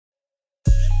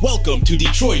Welcome to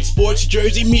Detroit Sports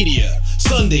Jersey Media,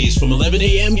 Sundays from 11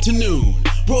 a.m. to noon,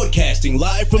 broadcasting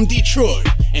live from Detroit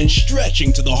and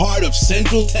stretching to the heart of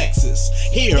Central Texas,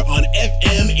 here on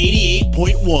FM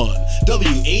 88.1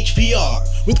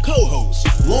 WHPR with co-hosts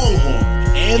Longhorn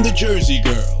and the Jersey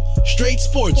Girl. Straight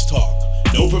sports talk,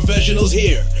 no professionals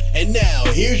here. And now,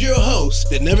 here's your host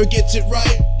that never gets it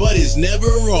right, but is never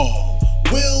wrong,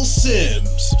 Will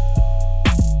Sims.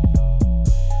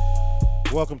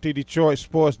 Welcome to Detroit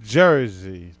Sports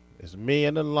Jersey. It's me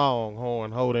and the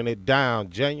Longhorn holding it down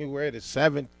January the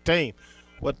 17th.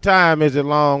 What time is it,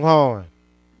 Longhorn?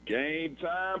 Game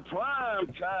time, prime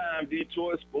time,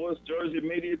 Detroit Sports Jersey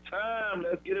Media time.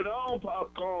 Let's get it on,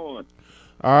 popcorn.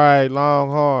 All right,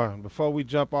 Longhorn, before we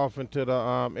jump off into the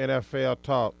NFL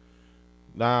talk,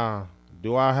 now,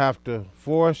 do I have to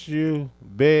force you,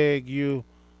 beg you,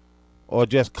 or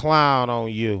just clown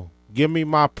on you? Give me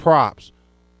my props.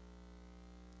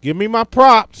 Give me my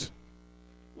props.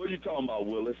 What are you talking about,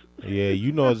 Willis? Yeah,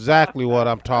 you know exactly what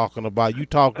I'm talking about. You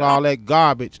talked all that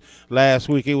garbage last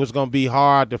week. It was going to be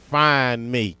hard to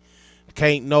find me.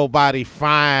 Can't nobody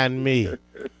find me.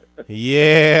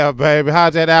 Yeah, baby.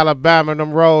 How's that Alabama and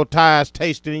them roll ties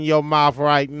tasting in your mouth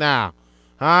right now?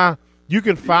 Huh? You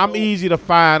can find. I'm easy to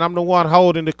find. I'm the one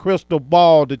holding the crystal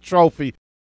ball, the trophy,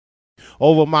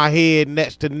 over my head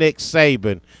next to Nick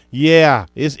Saban. Yeah,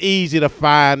 it's easy to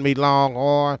find me,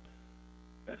 Longhorn.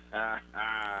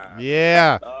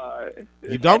 Yeah.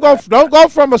 You don't go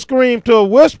from a scream to a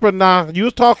whisper now. You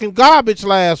was talking garbage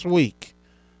last week.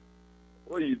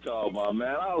 What are you talking about,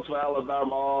 man? I was for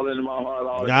Alabama all in my heart.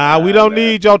 All Nah, time, we don't man.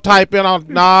 need your type in on.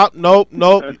 Nah, nope.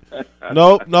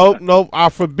 I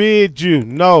forbid you.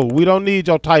 No, we don't need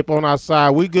your type on our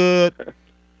side. We good.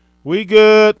 We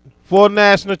good. 4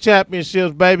 national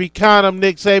championships, baby. Count them.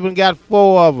 Nick Saban got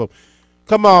 4 of them.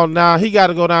 Come on now. He got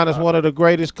to go down as one of the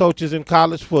greatest coaches in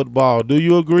college football. Do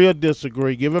you agree or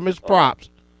disagree? Give him his props.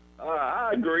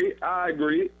 I agree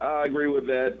with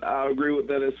that. I agree with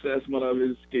that assessment of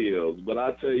his skills. But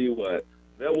I tell you what,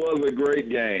 that was a great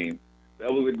game.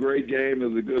 That was a great game. It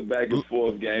was a good back and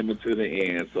forth game until the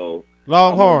end. So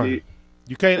Longhorn,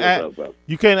 you can't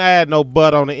add no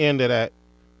butt on the end of that.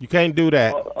 You can't do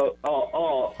that.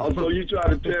 So you try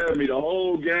to tell me the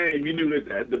whole game you knew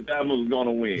that the Bama was going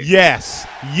to win? Yes.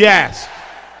 Now,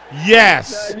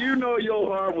 you know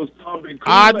your heart was pumping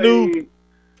Kool-Aid. I knew.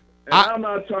 I'm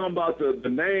not talking about the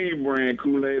name brand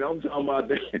Kool-Aid. I'm talking about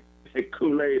that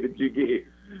Kool-Aid that you get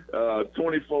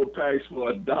 24 packs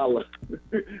for $1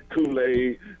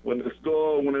 Kool-Aid when it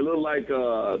looked like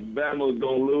Bama was going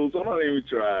to lose. I'm not even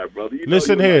trying, brother.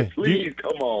 Listen here. Like, please,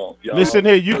 come on, y'all. Listen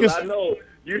here. You can. I know.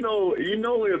 You know,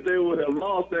 if they would have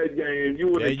lost that game, you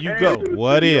would have. There you go.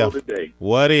 What if? Today.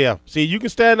 What if? See, you can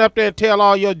stand up there and tell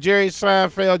all your Jerry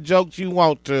Seinfeld jokes you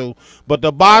want to, but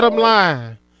the bottom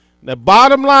line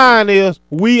is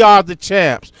we are the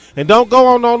champs. And don't go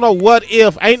on no what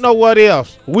if. Ain't no what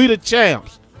ifs. We the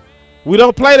champs. We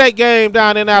don't play that game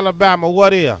down in Alabama.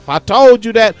 What if? I told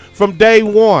you that from day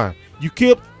one. You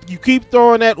keep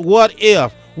throwing that what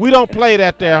if. We don't play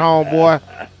that there, homeboy.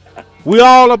 We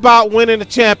all about winning the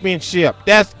championship.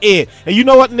 That's it. And you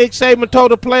know what Nick Saban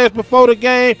told the players before the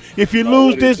game? If you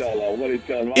lose this, what did he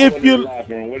tell them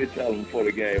before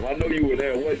the game? I know you were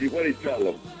there. What did he tell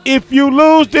them? If you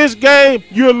lose this game,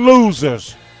 you're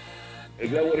losers. Is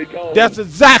that what he told them? That's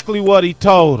exactly what he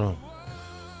told them.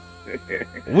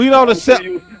 We don't accept.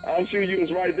 I'm sure you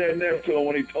was right there next to him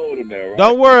when he told him that, right?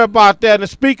 Don't worry about that. And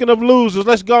speaking of losers,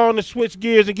 let's go on and switch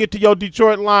gears and get to your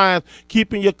Detroit Lions,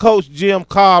 keeping your coach Jim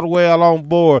Caldwell on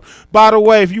board. By the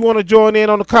way, if you want to join in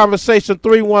on the conversation,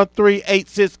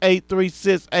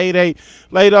 313-868-3688.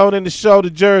 Later on in the show, the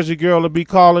Jersey Girl will be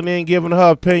calling in, giving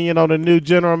her opinion on the new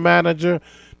general manager,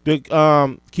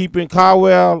 keeping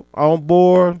Caldwell on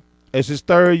board. It's his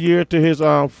 3rd year to his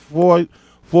fourth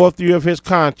year of his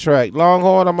contract.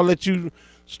 Longhorn, I'm going to let you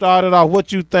start it off.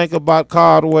 What you think about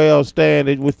Caldwell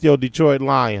staying with your Detroit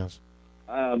Lions?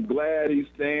 I'm glad he's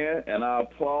staying, and I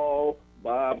applaud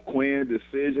Bob Quinn's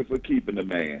decision for keeping the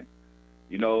man.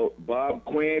 You know, Bob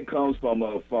Quinn comes from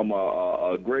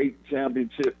a great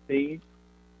championship team.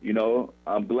 You know,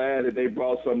 I'm glad that they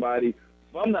brought somebody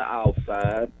from the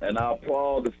outside, and I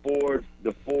applaud the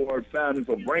Ford family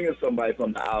for bringing somebody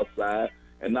from the outside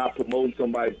and not promoting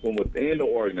somebody from within the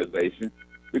organization.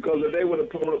 Because if they would have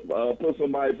put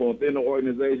somebody from within the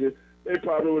organization, they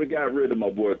probably would have got rid of my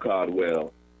boy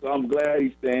Caldwell. So I'm glad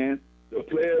he's staying. The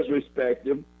players respect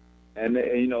him, and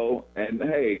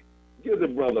hey, give the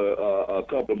brother a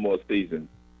couple more seasons.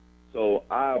 So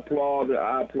I applaud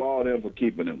him for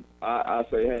keeping him. I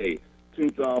say, hey, 2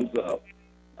 thumbs up.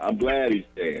 I'm glad he's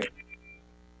staying.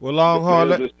 Well, The Longhorn,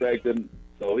 players respect him,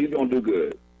 so he's gonna do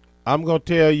good. I'm gonna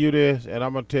tell you this, and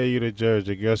I'm gonna tell you the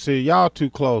Jersey girl. See, y'all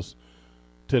too close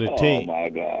to the Oh team. my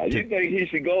God! You think he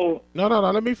should go? No.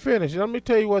 Let me finish. Let me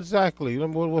tell you exactly.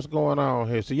 What's going on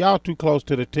here. So y'all too close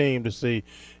to the team to see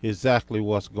exactly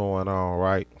what's going on,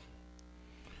 right?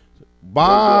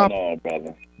 What's going on,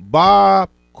 brother? Bob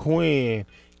Quinn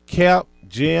kept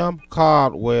Jim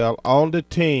Caldwell on the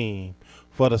team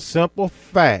for the simple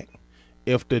fact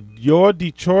if your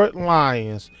Detroit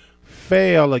Lions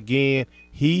fail again,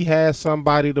 he has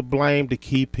somebody to blame to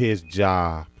keep his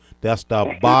job. That's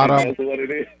the bottom. That's what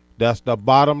it is. That's the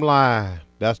bottom line.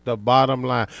 That's the bottom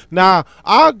line. Now,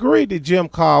 I agree that Jim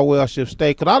Caldwell should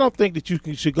stay because I don't think that you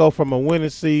should go from a winning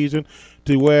season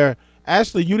to where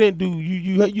actually you didn't do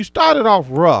you started off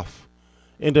rough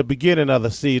in the beginning of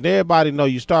the season. Everybody know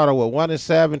you started with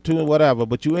 1-7, 2 and whatever,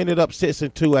 but you ended up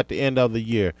 6-2 at the end of the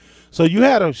year. So you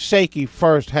had a shaky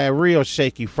first half, real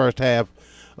shaky first half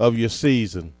of your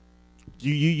season.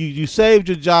 You saved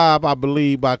your job, I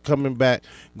believe, by coming back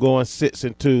going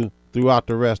 6-2 throughout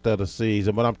the rest of the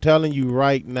season. But I'm telling you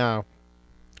right now,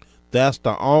 that's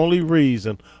the only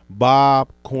reason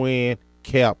Bob Quinn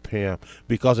kept him.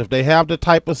 Because if they have the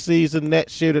type of season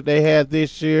next year that they had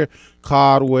this year,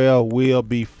 Caldwell will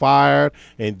be fired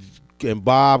and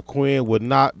Bob Quinn would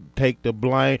not take the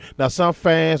blame. Now, some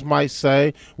fans might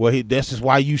say, well, this is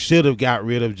why you should have got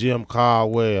rid of Jim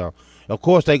Caldwell. Of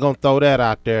course, they're going to throw that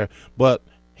out there, but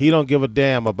he don't give a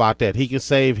damn about that. He can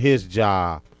save his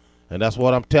job, and that's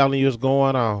what I'm telling you is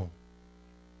going on.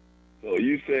 So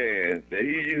you saying that he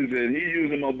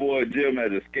using my boy Jim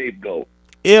as a scapegoat?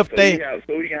 So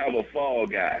he can have a fall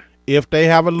guy. If they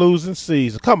have a losing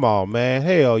season, come on, man.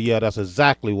 Hell yeah, that's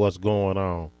exactly what's going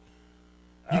on.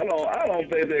 I don't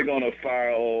think they're gonna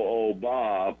fire old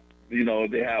Bob. You know,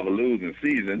 they have a losing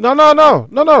season. No.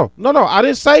 I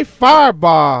didn't say fire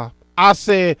Bob. I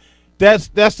said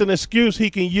that's an excuse he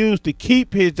can use to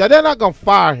keep his job. They're not gonna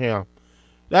fire him.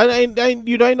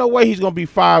 Ain't no way he's gonna be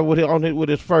fired with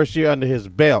his first year under his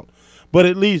belt. But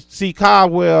at least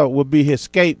Caldwell would be his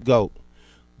scapegoat.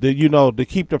 To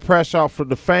keep the pressure off of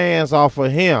the fans off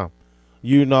of him.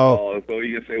 Oh, so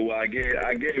he can say, well, I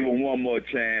gave him one more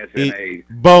chance, and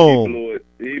boom,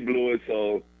 he blew it.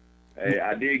 So, hey,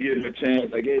 I did give him a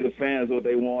chance. I gave the fans what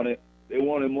they wanted. They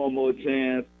wanted one more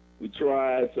chance. We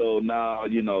tried, so now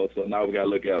we got to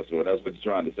look elsewhere. That's what you're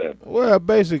trying to say. Well,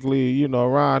 basically,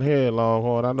 around here in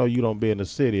Longhorn, I know you don't be in the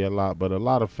city a lot, but a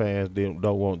lot of fans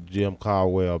don't want Jim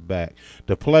Caldwell back.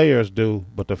 The players do,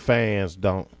 but the fans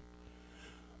don't.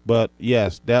 But,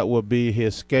 yes, that would be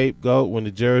his scapegoat. When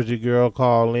the Jersey girl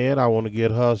call in, I want to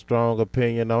get her strong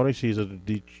opinion on it. She's a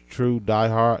true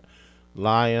diehard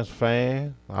Lions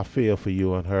fan. I feel for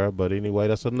you and her, but anyway,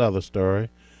 that's another story.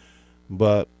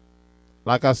 But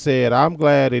like I said, I'm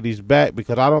glad that he's back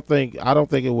because I don't think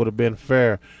it would have been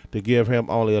fair to give him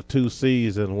only a 2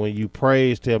 season when you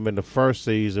praised him in the first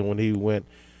season when he went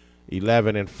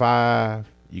 11-5.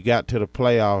 You got to the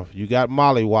playoffs. You got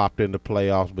mollywopped in the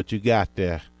playoffs, but you got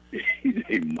there.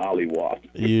 He mollywopped.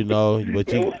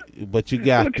 But you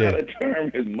got there. What kind of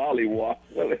term is mollywop?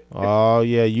 Oh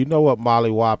yeah, you know what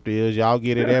mollywopped is. Y'all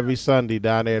get it every Sunday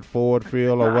down there at Ford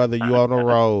Field or whether you on the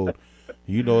road.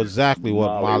 You know exactly what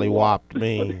mollywopped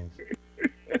means.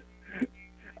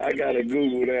 I gotta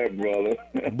Google that, brother.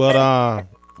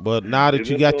 But now that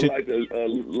you got your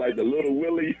like the little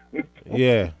Willie.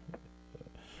 Yeah.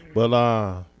 But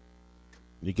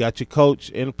you got your coach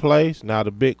in place. Now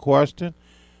the big question: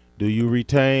 do you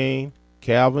retain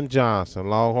Calvin Johnson?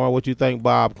 Longhorn, what you think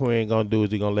Bob Quinn gonna do?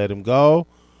 Is he gonna let him go?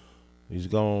 Is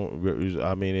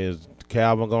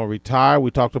Calvin gonna retire?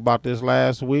 We talked about this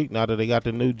last week. Now that they got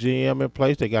the new GM in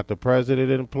place, they got the president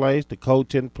in place, the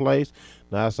coach in place.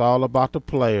 Now it's all about the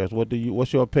players.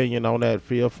 What's your opinion on that?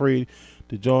 Feel free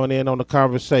to join in on the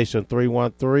conversation.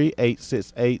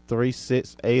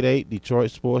 313-868-3688.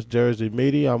 Detroit Sports Jersey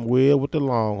Media. I'm Will with the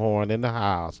Longhorn in the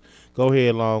house. Go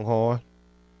ahead, Longhorn.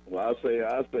 Well,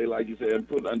 I say, like you said,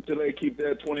 until they keep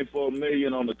that $24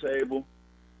 million on the table.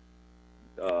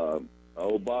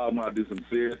 Old Bob might do some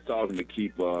serious talking to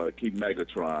keep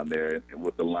Megatron there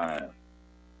with the Lions.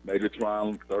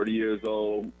 Megatron, 30 years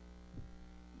old,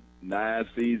 9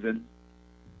 seasons.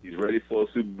 He's ready for a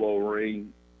Super Bowl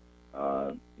ring.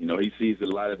 He sees the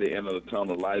light at the end of the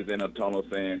tunnel. Light at the end of the tunnel,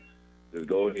 saying, "Just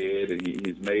go ahead." And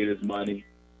he's made his money.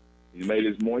 He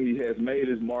has made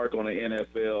his mark on the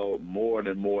NFL more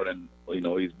than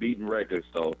he's beaten records.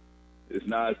 So it's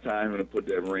now it's time to put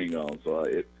that ring on. So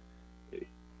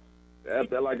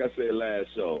after, like I said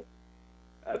last show,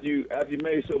 after you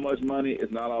made so much money,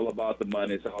 it's not all about the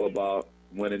money. It's all about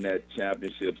winning that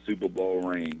championship Super Bowl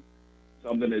ring.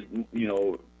 something that,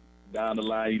 down the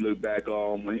line you look back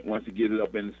on once you get it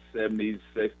up in the 70s,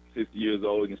 60 years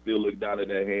old, you can still look down at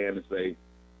that hand and say,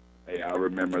 hey, I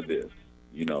remember this,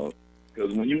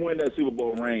 Because when you win that Super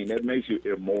Bowl ring, that makes you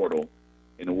immortal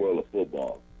in the world of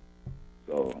football.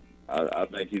 So I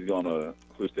think he's going to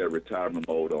push that retirement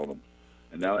mode on him.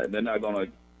 And now they're not going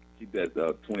to keep that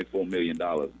 $24 million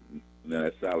in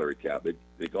that salary cap.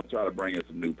 They're going to try to bring in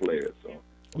some new players. So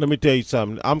let me tell you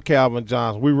something. I'm Calvin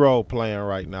Johnson. We role playing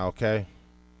right now, okay?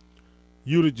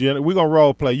 We're gonna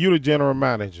role play. You the general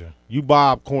manager. You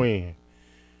Bob Quinn.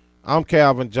 I'm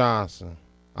Calvin Johnson.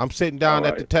 I'm sitting down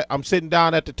at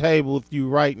the table with you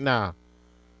right now.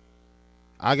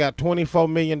 I got $24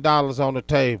 million on the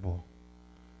table.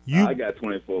 I got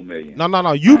 $24 million.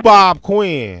 No. You Bob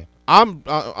Quinn. I'm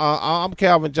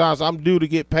Calvin Johnson. I'm due to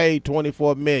get paid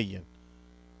 $24 million.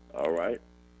 All right.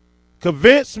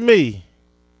 Convince me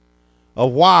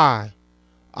of why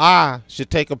I should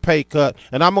take a pay cut,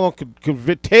 and I'm going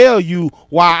to tell you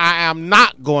why I am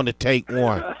not going to take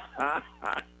one.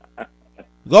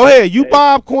 Go ahead, you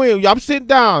Bob Quinn. I'm sitting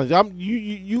down.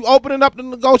 You opening up the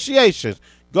negotiations.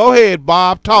 Go ahead,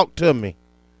 Bob. Talk to me.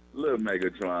 Little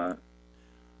Megatron.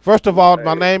 First of all,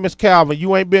 my name is Calvin.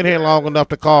 You ain't been here long enough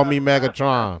to call me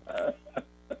Megatron.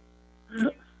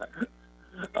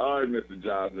 All right, Mr.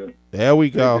 Johnson. There we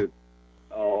go.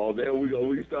 Oh, there we go.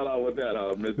 We can start out with that,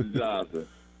 Mr. Johnson.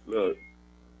 Look,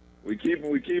 we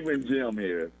keeping Jim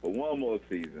here for one more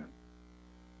season.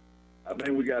 I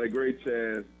think we got a great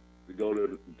chance to go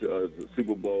to the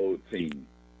Super Bowl team.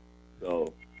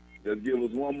 So just give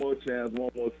us one more chance,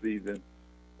 one more season,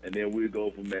 and then we'll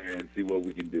go from there and see what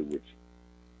we can do with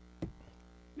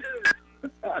you.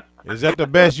 Is that the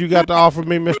best you got to offer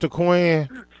me, Mr. Quinn?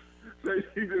 So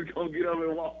you just gonna get up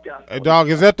and walk out? Hey, dog,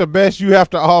 is that the best you have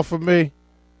to offer me?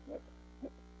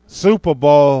 Super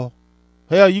Bowl.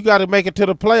 Hell, you got to make it to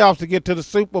the playoffs to get to the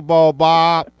Super Bowl,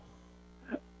 Bob.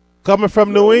 Coming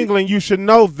from New England, you should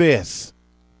know this.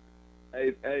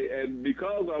 Hey, and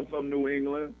because I'm from New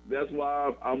England, that's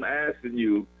why I'm asking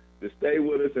you to stay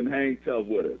with us and hang tough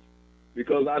with us.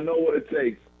 Because I know what it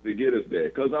takes to get us there.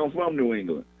 Because I'm from New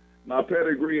England. My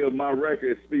pedigree of my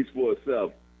record speaks for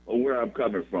itself of where I'm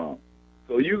coming from.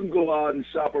 So you can go out and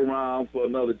shop around for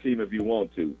another team if you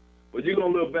want to. But you're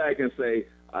going to look back and say,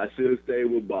 I should have stayed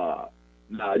with Bob.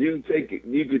 Now, you can take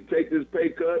this pay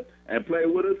cut and play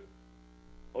with us,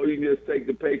 or you can just take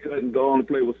the pay cut and go on and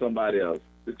play with somebody else.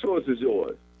 The choice is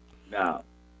yours. Now,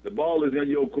 the ball is in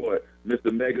your court,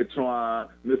 Mr. Megatron,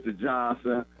 Mr.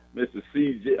 Johnson, Mr.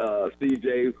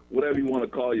 CJ, whatever you want to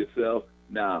call yourself.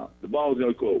 Now, the ball is in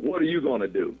your court. What are you going to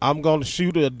do? I'm going to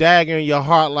shoot a dagger in your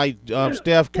heart like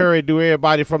Steph Curry do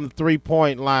everybody from the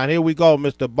three-point line. Here we go,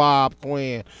 Mr. Bob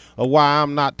Quinn, of why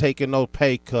I'm not taking no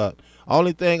pay cut.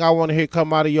 Only thing I want to hear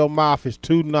come out of your mouth is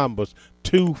two numbers,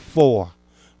 2-4.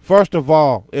 First of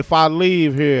all, if I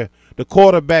leave here, the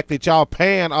quarterback that y'all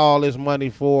paying all this money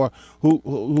for,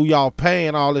 who y'all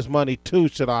paying all this money to,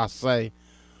 should I say,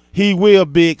 he will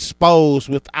be exposed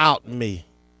without me.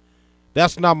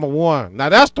 That's number one. Now,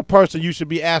 that's the person you should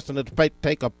be asking to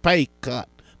take a pay cut,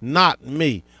 not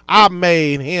me. I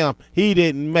made him. He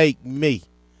didn't make me.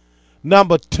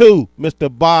 Number two, Mr.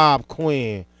 Bob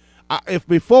Quinn. If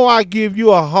before I give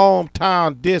you a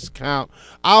hometown discount,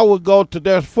 I would go to,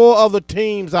 there's 4 other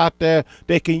teams out there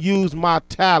that can use my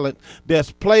talent.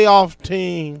 There's playoff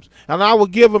teams, and I will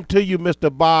give them to you,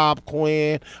 Mr. Bob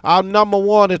Quinn. Our number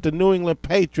one is the New England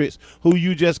Patriots, who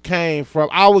you just came from.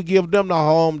 I would give them the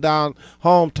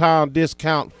hometown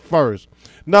discount first.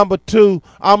 Number 2,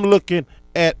 I'm looking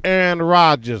at Aaron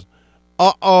Rodgers.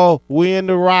 We're in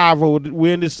the rival.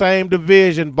 We're in the same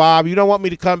division, Bob. You don't want me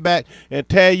to come back and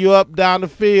tear you up down the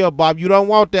field, Bob. You don't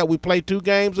want that. We play 2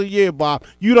 games a year, Bob.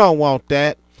 You don't want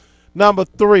that. Number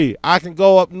 3, I can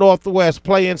go up northwest,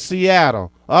 play in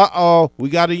Seattle. We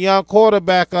got a young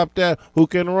quarterback up there who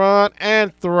can run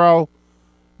and throw.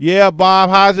 Yeah, Bob,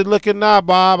 how's it looking now,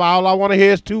 Bob? All I want to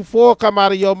hear is 2-4 come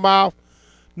out of your mouth.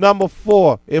 Number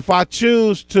 4, if I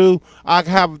choose to, I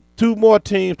can have 2 more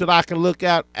teams that I can look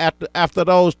at after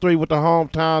those 3 with the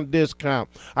hometown discount.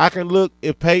 I can look,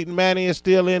 if Peyton Manning is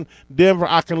still in Denver,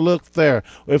 I can look there.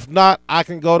 If not, I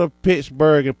can go to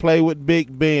Pittsburgh and play with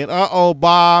Big Ben.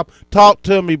 Bob, talk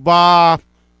to me, Bob.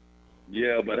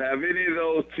 Yeah, but have any of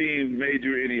those teams made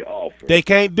you any offer? They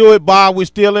can't do it, Bob. We're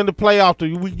still in the playoffs.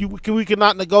 We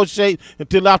cannot negotiate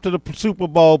until after the Super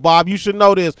Bowl, Bob. You should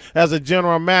know this as a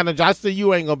general manager. I see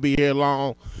you ain't going to be here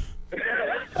long.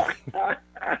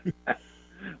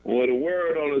 Well, the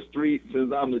word on the street,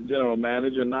 since I'm the general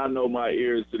manager and I know my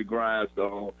ears to the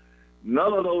grindstone,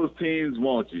 none of those teams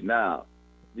want you. Now,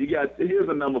 Here's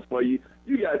a number for you.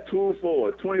 You got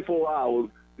 24 hours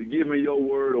to give me your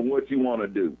word on what you want to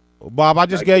do. Bob, I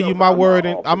just gave you my word,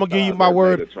 and I'm gonna give you my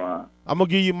word. I'm gonna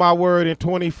give you my word in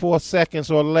 24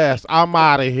 seconds or less. I'm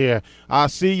out of here. I'll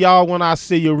see y'all when I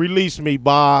see you. Release me,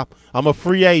 Bob. I'm a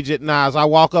free agent now as I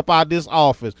walk up out this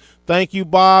office. Thank you,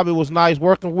 Bob. It was nice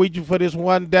working with you for this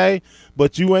one day,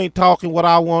 but you ain't talking what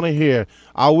I want to hear.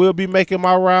 I will be making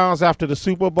my rounds after the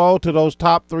Super Bowl to those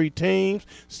top 3 teams,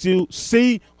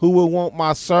 see who will want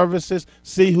my services,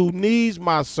 see who needs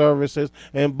my services,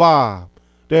 and Bob,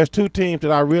 there's 2 teams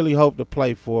that I really hope to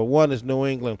play for. One is New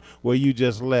England, where you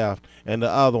just left, and the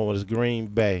other one is Green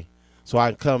Bay. So I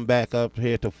can come back up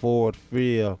here to Ford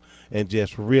Field and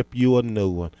just rip you a new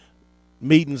one.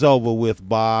 Meeting's over with,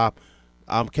 Bob.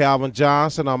 I'm Calvin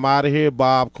Johnson. I'm out of here.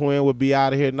 Bob Quinn will be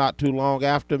out of here not too long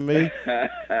after me.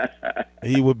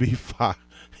 He would be fired.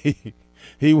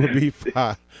 He would be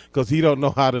fired because he don't know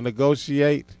how to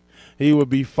negotiate. He would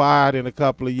be fired in a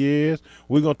couple of years.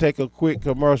 We're going to take a quick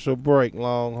commercial break,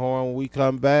 Longhorn. When we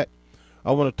come back,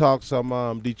 I want to talk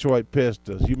some Detroit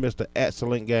Pistons. You missed an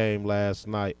excellent game last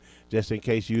night, just in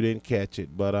case you didn't catch it.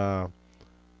 But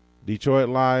Detroit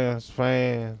Lions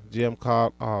fan, Jim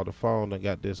called. Oh, the phone done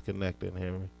got disconnected,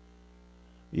 Henry.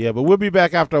 Yeah, but we'll be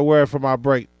back after a word from our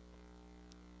break.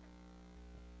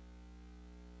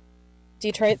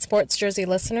 Detroit Sports Jersey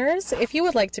listeners, if you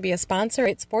would like to be a sponsor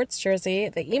at Sports Jersey,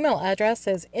 the email address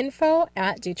is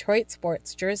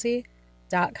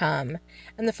info@detroitsportsjersey.com.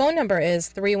 And the phone number is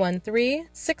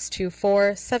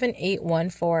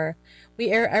 313-624-7814. We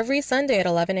air every Sunday at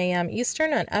 11 a.m.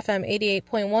 Eastern on FM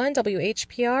 88.1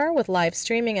 WHPR with live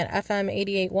streaming at FM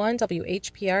 88.1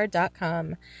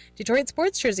 WHPR.com. Detroit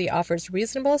Sports Jersey offers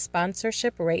reasonable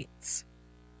sponsorship rates.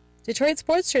 Detroit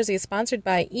Sports Jersey is sponsored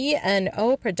by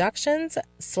ENO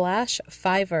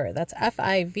Productions/Fiverr. That's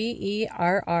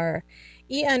Fiverr.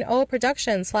 ENO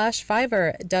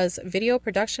Productions/Fiverr does video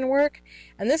production work,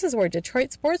 and this is where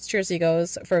Detroit Sports Jersey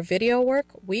goes for video work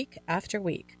week after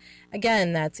week.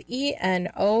 Again, that's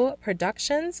ENO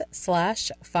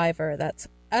Productions/Fiverr. That's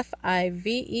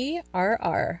Fiverr. All right,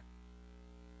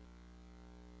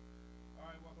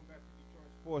 welcome back to Detroit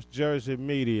Sports Jersey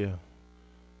Media.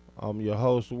 I'm your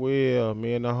host, Will.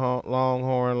 Me and the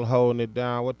Longhorn holding it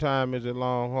down. What time is it,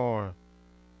 Longhorn?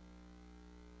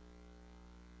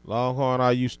 Longhorn,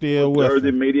 are you still with Jersey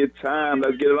us? Media time.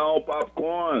 Let's get it on,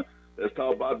 popcorn. Let's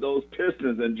talk about those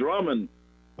Pistons and Drummond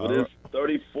with his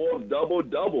 34th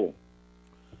double-double.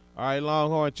 All right,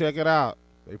 Longhorn, check it out.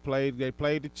 They played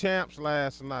the champs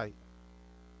last night.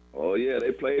 Oh, yeah,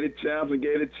 they played the champs and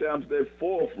gave the champs their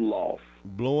 4th loss.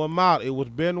 Blew him out. It was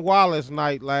Ben Wallace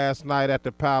night last night at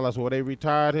the Palace where they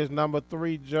retired his number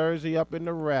 3 jersey up in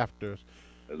the rafters.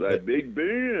 That's like Big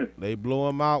Ben. They blew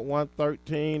him out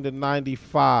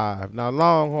 113-95. Now,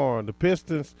 Longhorn, the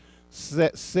Pistons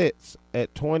sits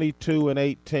at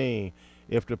 22-18.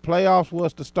 If the playoffs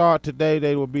was to start today,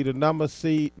 they would be the number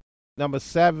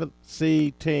 7th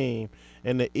seed team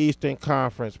in the Eastern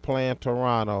Conference playing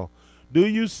Toronto. Do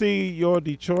you see your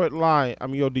Detroit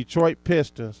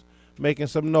Pistons making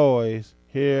some noise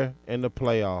here in the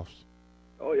playoffs?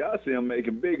 Oh yeah, I see them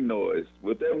making big noise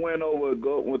with that win over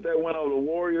the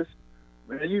Warriors.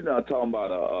 Man, you're not talking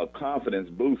about a confidence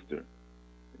booster.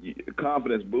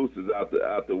 Confidence boosters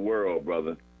out the world,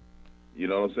 brother. You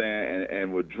know what I'm saying?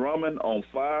 And with Drummond on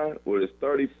fire with his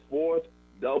 34th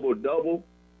double-double,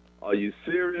 are you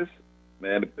serious?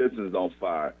 Man, the Pistons on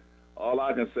fire. All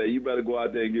I can say, you better go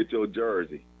out there and get your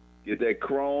jersey. Get that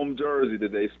chrome jersey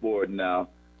that they sport now.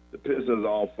 The Pistons are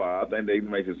on fire. I think they can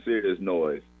make a serious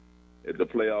noise if the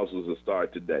playoffs was to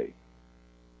start today.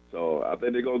 So I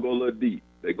think they're going to go a little deep.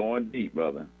 They're going deep,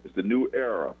 brother. It's the new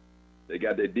era. They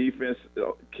got their defense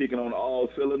kicking on all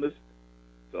cylinders.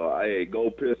 So, hey, go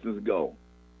Pistons, go.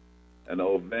 And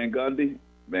old Van Gundy,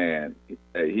 man,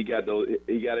 hey, he got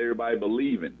everybody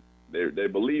believing. They're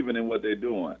believing in what they're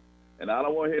doing. And I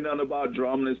don't want to hear nothing about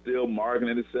Drummond still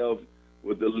marketing itself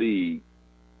with the league,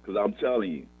 because I'm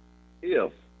telling you,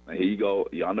 if, and here you go,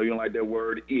 y'all know you don't like that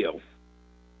word, if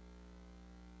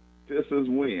Pistons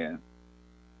win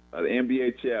an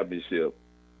NBA championship,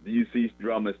 do you see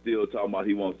Drummond still talking about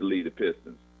he wants to lead the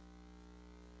Pistons?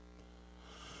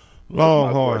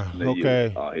 Longhorn,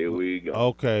 okay. Oh, here we go.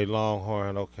 Okay,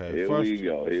 Longhorn, okay. Here we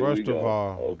go. First of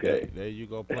all, okay. There you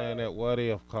go playing that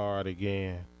what-if card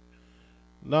again.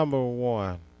 Number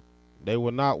one, they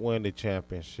will not win the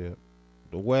championship.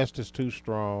 The West is too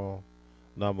strong,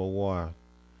 number one.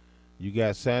 You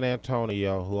got San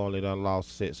Antonio, who only done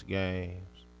lost 6 games.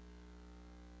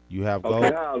 You have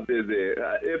okay, how's this?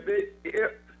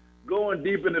 If going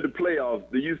deep into the playoffs,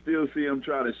 do you still see them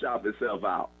trying to shop itself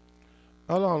out?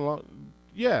 Hold on.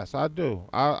 Yes, I do.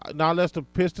 Now, unless the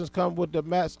Pistons come with the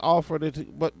max offer,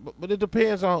 but it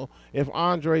depends on if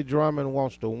Andre Drummond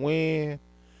wants to win,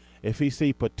 if he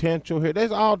see potential here.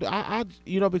 That's all.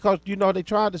 Because they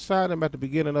tried to sign him at the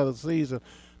beginning of the season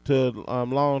to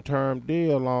long-term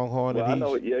deal, Longhorn. Well, and I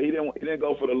know. Yeah, he didn't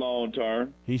go for the long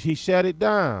term. He shut it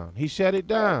down. He shut it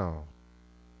down.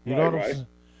 You know what I'm saying?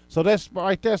 So that's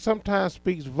right there. Sometimes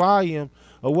speaks volume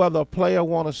of whether a player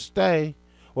want to stay,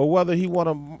 or whether he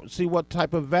want to see what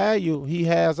type of value he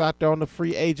has out there on the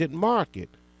free agent market.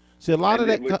 See,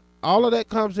 all of that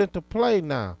comes into play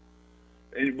now.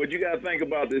 But you got to think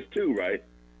about this too, right?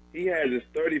 He has his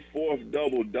 34th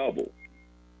double-double.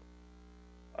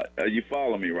 You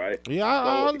follow me, right? Yeah,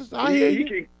 I understand. I hear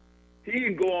you. He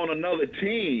can go on another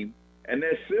team, and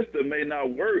that system may not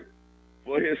work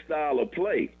for his style of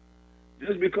play.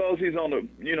 Just because he's on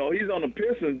the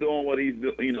Pistons doing what he's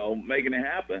making it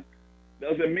happen,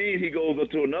 doesn't mean he goes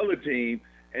up to another team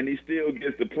and he still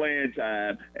gets the playing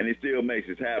time and he still makes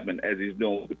it happen as he's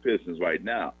doing with the Pistons right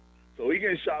now. So he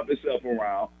can shop himself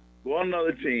around, go on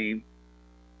another team,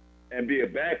 and be a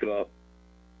backup,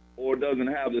 or doesn't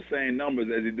have the same numbers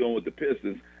as he's doing with the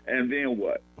Pistons, and then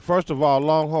what? First of all,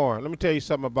 Longhorn, let me tell you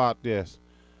something about this.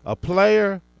 A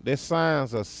player that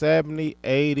signs a 70,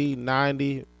 80,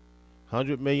 90,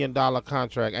 $100 million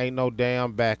contract ain't no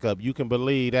damn backup. You can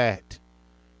believe that.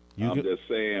 I'm just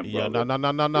saying, brother.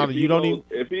 Yeah, no.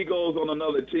 If he goes on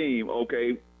another team,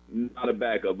 okay, not a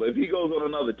backup. But if he goes on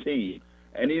another team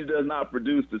and he does not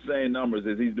produce the same numbers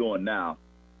as he's doing now,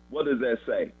 what does that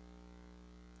say?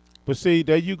 But see,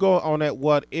 there you go on that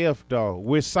what if, though.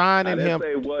 We're signing him. I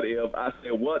didn't say what if. I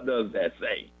said, what does that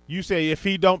say? You say if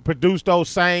he don't produce those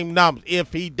same numbers,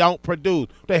 if he don't produce.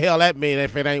 What the hell that mean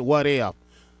if it ain't what if?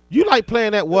 You like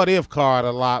playing that what if card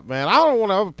a lot, man. I don't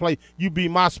want to ever play you be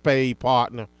my spade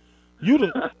partner.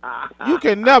 You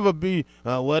can never be,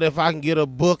 what if I can get a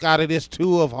book out of this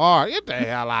Two of Hearts? Get the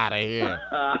hell out of here.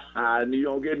 You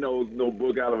don't get no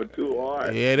book out of a Two of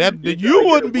Hearts. Yeah, you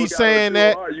wouldn't be saying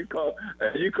that. You call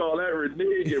that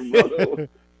reneging, brother.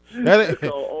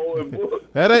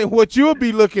 That ain't what you'll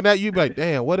be looking at. You be like,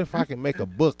 damn, what if I can make a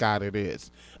book out of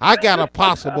this? I got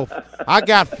 5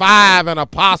 and a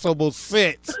possible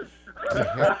 6.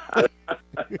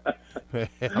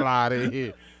 Hell out of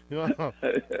here. A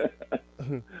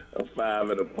 5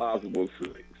 and a possible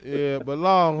 6. Yeah, but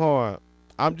Longhorn,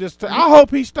 I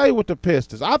hope he stay with the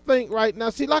Pistons. I think right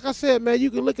now, see, like I said, man,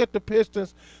 you can look at the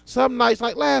Pistons some nights,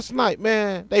 like last night,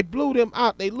 man, they blew them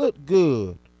out. They looked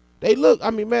good. They look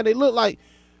like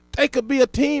they could be a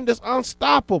team that's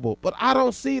unstoppable, but I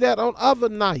don't see that on other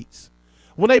nights.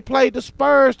 When they played the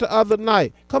Spurs the other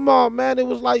night, come on, man, it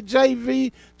was like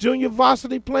JV, junior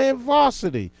varsity playing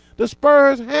varsity. The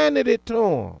Spurs handed it to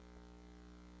them.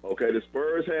 Okay, the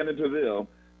Spurs handed it to them.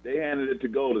 They handed it to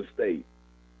Golden State.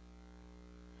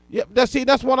 Yep,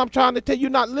 that's what I'm trying to tell you.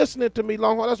 You're not listening to me,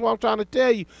 Longhorn. That's what I'm trying to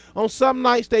tell you. On some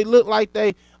nights, they look like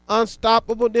they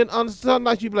unstoppable. Then on some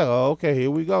nights, you be like, oh, okay, here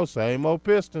we go. Same old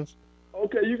Pistons.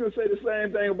 Okay, you can say the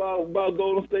same thing about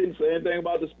Golden State and same thing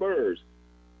about the Spurs.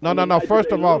 No.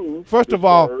 First of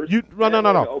all, you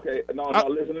no. Okay, no.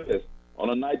 Listen to this. On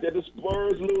the night that the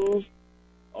Spurs lose,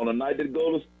 on the night that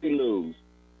Golden State lose.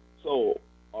 So,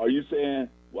 are you saying,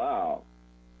 wow,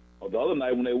 the other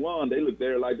night when they won, they looked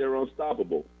there like they were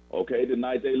unstoppable. Okay, the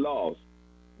night they lost.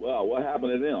 Well, what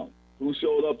happened to them? Who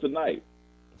showed up tonight?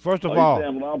 First of You all,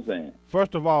 understand what I'm saying?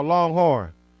 First of all,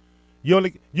 Longhorn, you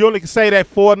only can say that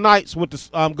 4 nights with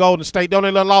the Golden State. They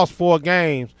only lost 4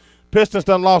 games. Pistons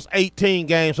done lost 18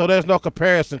 games, so there's no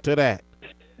comparison to that.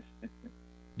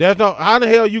 There's no. How the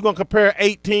hell you gonna compare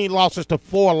 18 losses to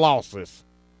 4 losses?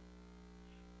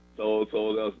 So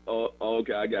that's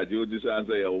okay. I got you. You're just trying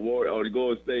to say or the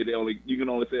Golden State. You can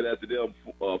only say that to them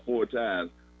 4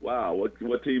 times. Wow,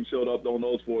 what team showed up on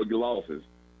those 4 losses?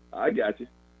 I got you.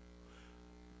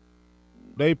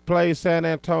 They played San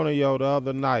Antonio the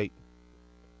other night.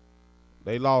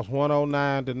 They lost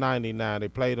 109-99. They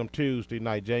played them Tuesday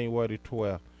night, January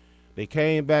 12th. They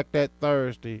came back that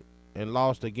Thursday and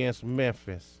lost against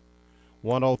Memphis,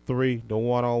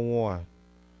 103-101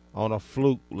 on a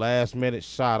fluke last-minute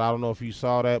shot. I don't know if you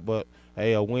saw that, but,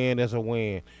 hey, a win is a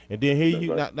win. And then here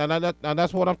you now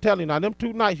that's what I'm telling you. Now, them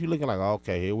 2 nights you looking like,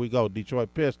 okay, here we go,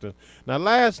 Detroit Pistons. Now,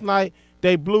 last night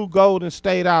they blew Golden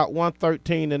State out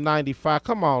 113-95.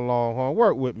 Come on, Longhorn,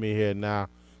 work with me here now.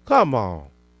 Come on.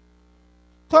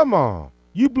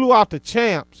 You blew out the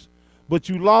champs, but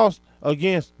you lost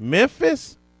against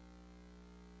Memphis?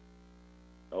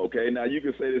 Okay, now you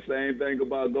can say the same thing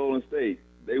about Golden State.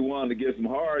 They won against some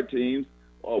hard teams,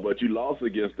 but you lost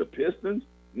against the Pistons?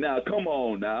 Now, come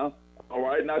on now. All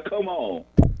right, now come on.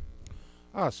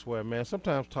 I swear, man,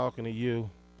 sometimes talking to you,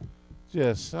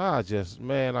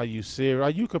 man, are you serious? Are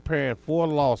you comparing 4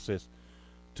 losses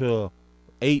to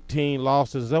 18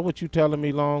 losses? Is that what you telling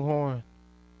me, Longhorn?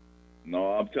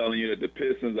 No, I'm telling you that the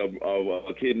Pistons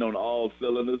are hitting on all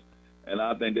cylinders, and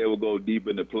I think they will go deep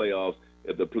in the playoffs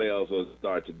if the playoffs will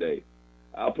start today.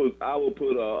 I will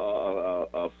put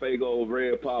a fake old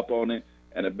red pop on it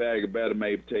and a bag of Better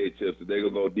Made potato chips that they're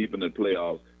gonna go deep in the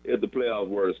playoffs if the playoffs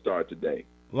were to start today.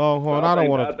 Longhorn,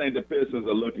 So I think the Pistons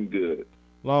are looking good.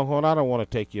 Longhorn, I don't want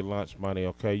to take your lunch money,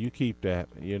 okay? You keep that,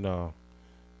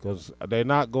 because they're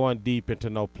not going deep into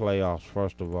no playoffs,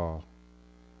 first of all.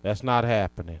 That's not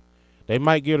happening. They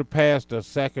might get it past the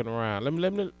second round.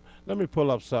 Let me pull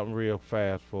up something real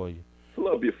fast for you. Pull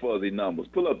up your fuzzy numbers.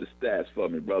 Pull up the stats for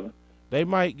me, brother. They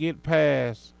might get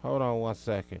past, hold on one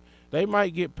second. They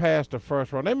might get past the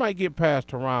first round. They might get past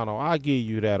Toronto. I'll give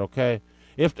you that, okay?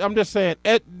 If I'm just saying,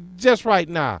 just right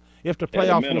now, if the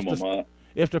playoffs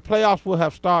if the playoffs will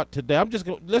have started today,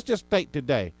 let's just take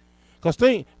today. Because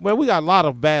we got a lot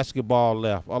of basketball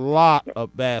left. A lot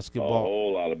of basketball. A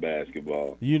whole lot of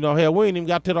basketball. Hell, we ain't even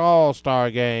got to the All-Star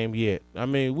game yet. I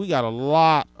mean, we got a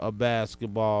lot of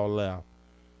basketball left.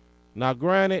 Now,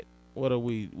 granted, what are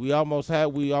we? We almost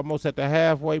at the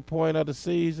halfway point of the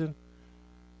season.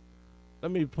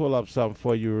 Let me pull up something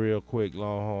for you real quick,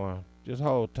 Longhorn. Just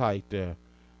hold tight there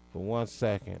for 1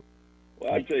 second.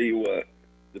 Well, I tell you what,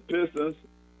 the Pistons,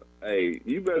 hey,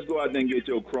 you best go out there and get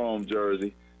your chrome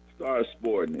jersey. Start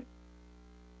sporting it.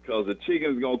 Because the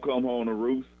chicken's going to come home to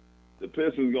roost. The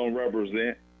Pistons going to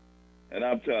represent. And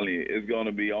I'm telling you, it's going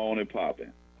to be on and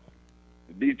popping.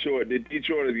 Detroit is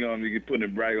going to be putting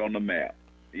it right on the map.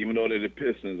 Even though the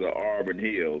Pistons are Auburn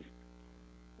Hills,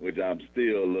 which I'm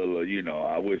still a little,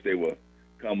 I wish they would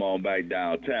come on back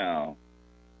downtown,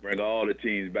 bring all the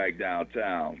teams back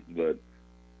downtown, but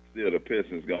still the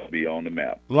Pistons going to be on the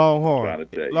map. Longhorn,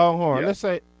 yeah. let's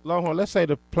say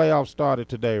the playoffs started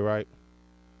today, right?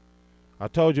 I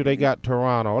told you they got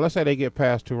Toronto. Let's say they get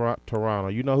past Toronto.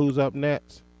 You know who's up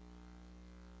next?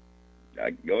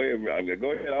 Go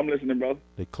ahead. I'm listening, brother.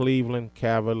 The Cleveland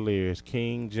Cavaliers,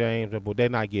 King James. But they're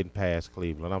not getting past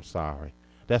Cleveland. I'm sorry.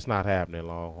 That's not happening,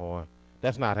 Longhorn.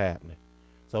 That's not happening.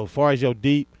 So as far as your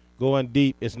going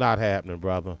deep, it's not happening,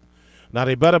 brother. Now,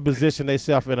 they better position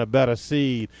themselves in a better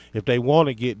seed if they want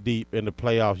to get deep in the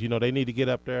playoffs. They need to get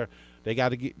up there. They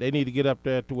need to get up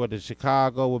there to where the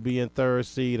Chicago will be in 3rd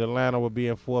seed, Atlanta will be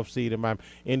in 4th seed, and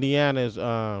Indiana is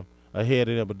ahead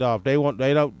of them. But they want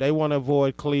to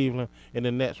avoid Cleveland in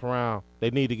the next round. They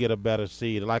need to get a better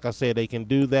seed. Like I said, they can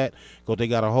do that because they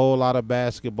got a whole lot of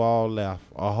basketball left,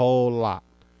 a whole lot.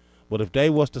 But if they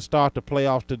was to start the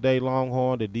playoffs today,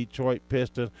 Longhorn, the Detroit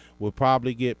Pistons would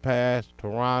probably get past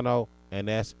Toronto, and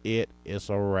that's it. It's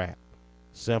a wrap.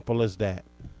 Simple as that.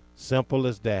 Simple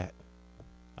as that.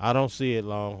 I don't see it,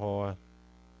 Longhorn.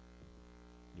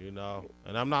 And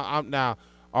I'm now.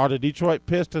 Are the Detroit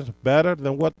Pistons better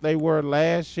than what they were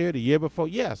last year, the year before?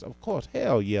 Yes, of course.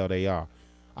 Hell yeah, they are.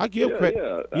 I give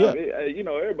credit. Yeah. I mean,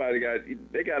 everybody got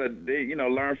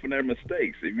learn from their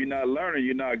mistakes. If you're not learning,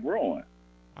 you're not growing.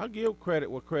 I give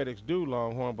credit what critics do,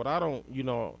 Longhorn, but I don't,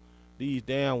 these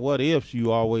damn what ifs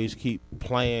you always keep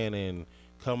playing and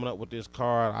coming up with this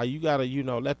card. You got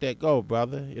to, let that go,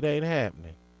 brother. It ain't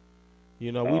happening.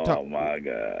 My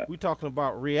God. We talking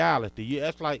about reality.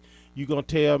 That's like you going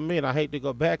to tell me, and I hate to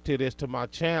go back to this, to my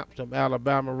champs, some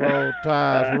Alabama Roll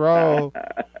Ties roll.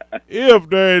 If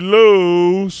they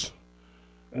lose,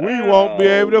 we won't be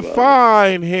able to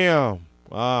find him.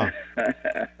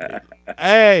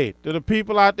 Hey, to the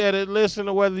people out there that listen,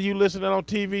 or whether you listening on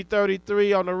TV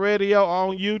 33, on the radio,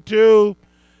 on YouTube,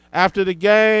 after the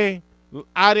game,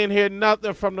 I didn't hear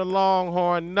nothing from the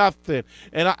Longhorn, nothing.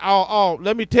 And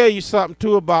let me tell you something,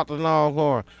 too, about the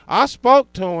Longhorn. I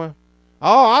spoke to him.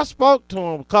 I spoke to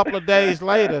him a couple of days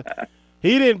later.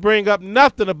 He didn't bring up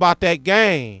nothing about that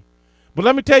game. But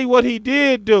let me tell you what he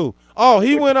did do.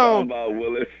 He went on. About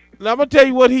Willis? Let me tell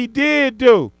you what he did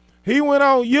do. He went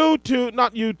on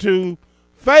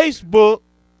Facebook,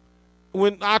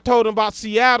 when I told him about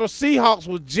Seattle Seahawks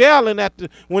was gelling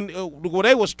when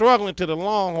they were struggling to the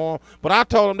Longhorn, but I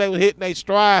told them they were hitting their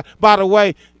stride. By the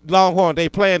way, Longhorn, they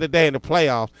playing today in the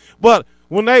playoffs. But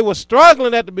when they were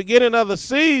struggling at the beginning of the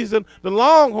season, the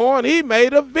Longhorn, he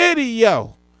made a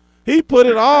video. He put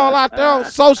it all out there on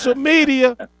social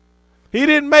media. He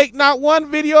didn't make not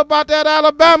one video about that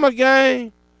Alabama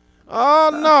game. Oh,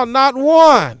 no, not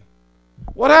one.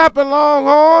 What happened,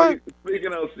 Longhorn?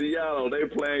 Speaking of Seattle, they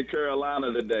playing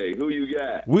Carolina today. Who you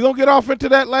got? We're going to get off into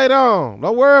that later on.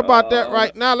 Don't worry about that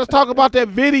right now. Let's talk about that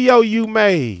video you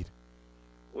made.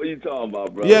 What are you talking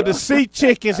about, brother? Yeah, the Sea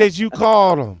Chickens, as you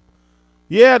call them.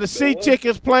 Yeah, the Sea what?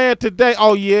 Chickens playing today.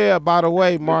 Oh, yeah, by the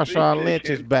way, The Marshawn Sea Lynch is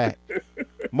Chickens. back.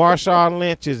 Marshawn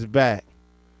Lynch is back.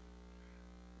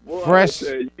 Boy, Fresh. I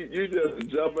tell you just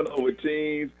jumping over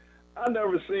teams. I've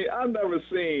never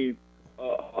seen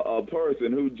a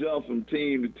person who jumps from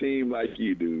team to team like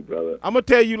you do, brother. I'm going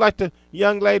to tell you like the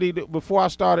young lady that before I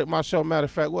started my show. Matter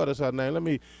of fact, what is her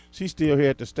name? She's still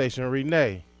here at the station,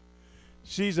 Renee.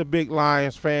 She's a big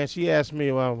Lions fan. She asked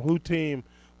me, what team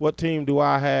do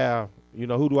I have? You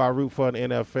know, who do I root for in the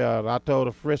NFL? And I told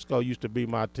her Frisco used to be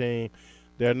my team.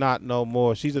 They're not no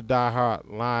more. She's a diehard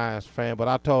Lions fan, but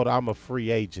I told her I'm a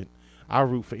free agent. I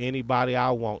root for anybody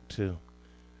I want to.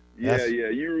 Yeah,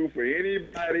 you root for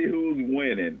anybody who's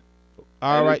winning.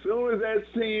 All right. As soon as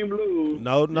that team loses,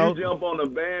 you jump on the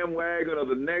bandwagon of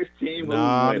the next team who's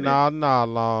winning. No,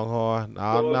 Longhorn.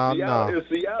 If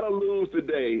Seattle lose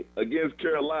today against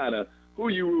Carolina, who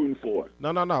you rooting for?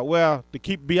 No. Well,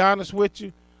 to be honest with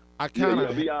you, I kind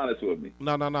of be honest with me.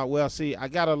 No. Well, see, I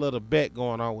got a little bet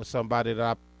going on with somebody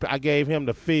that I gave him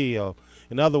the field.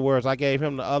 In other words, I gave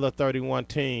him the other 31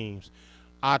 teams.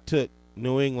 I took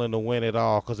New England to win it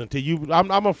all because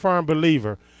I'm a firm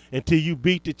believer. Until you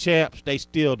beat the champs, they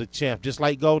still the champs. Just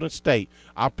like Golden State,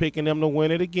 I'm picking them to win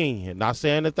it again. Not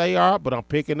saying that they are, but I'm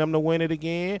picking them to win it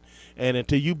again. And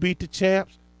until you beat the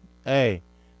champs, hey.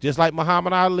 Just like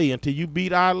Muhammad Ali, until you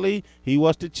beat Ali, he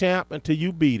was the champ until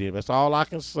you beat him. That's all I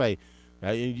can say.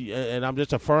 And I'm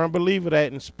just a firm believer of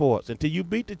that in sports. Until you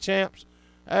beat the champs,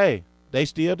 hey, they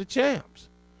still the champs.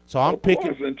 So I'm picking.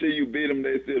 Of course, until you beat them,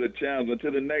 they still the champs.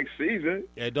 Until the next season,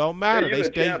 it don't matter. You're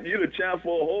the champ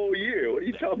for a whole year. What are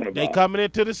you talking about? They coming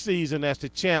into the season as the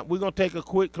champ. We're going to take a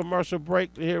quick commercial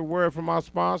break to hear a word from our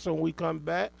sponsor. When we come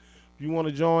back, if you want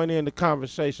to join in the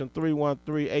conversation,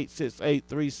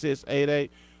 313-868-3688.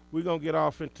 We're going to get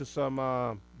off into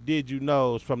some Did You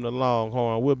Knows from the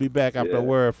Longhorn. We'll be back after a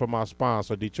word from our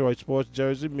sponsor, Detroit Sports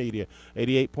Jersey Media,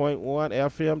 88.1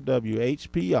 FM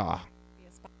WHPR.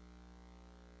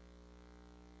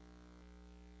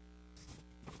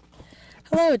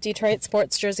 Hello, Detroit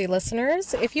Sports Jersey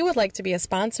listeners. If you would like to be a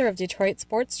sponsor of Detroit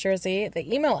Sports Jersey,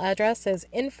 the email address is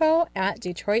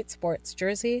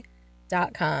info@detroitsportsjersey.com.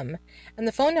 And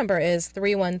the phone number is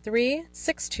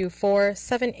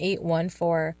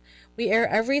 313-624-7814. We air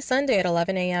every Sunday at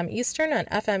 11 a.m. Eastern on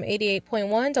FM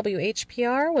 88.1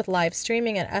 WHPR with live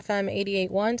streaming at FM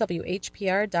 88.1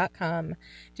 WHPR.com.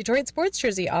 Detroit Sports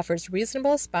Jersey offers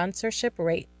reasonable sponsorship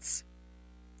rates.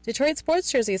 Detroit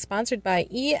Sports Jersey is sponsored by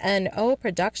ENO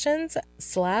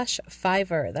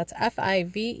Productions/Fiverr. That's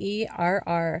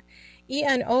Fiverr.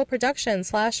 ENO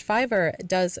Productions/Fiverr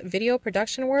does video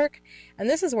production work, and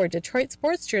this is where Detroit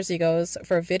Sports Jersey goes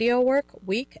for video work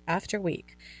week after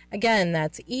week. Again,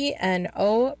 that's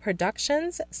ENO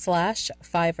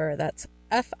Productions/Fiverr. That's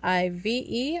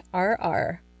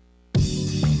Fiverr.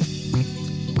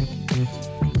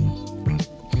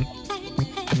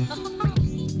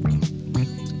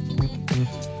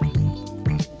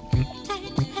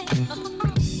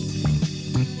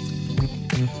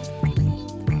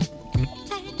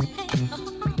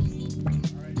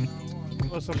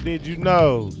 What's some Did You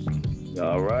Knows?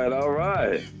 All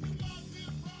right.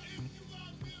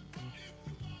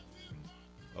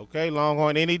 Okay,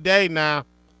 Longhorn, any day now.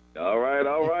 All right.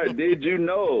 Did you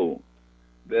know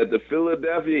that the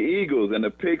Philadelphia Eagles and the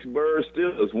Pittsburgh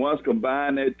Steelers once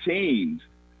combined their teams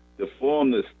to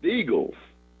form the Steagles?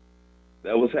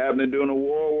 That was happening during the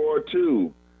World War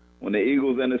II when the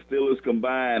Eagles and the Steelers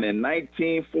combined in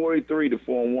 1943 to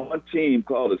form one team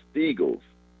called the Steagles.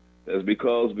 That's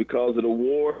because of the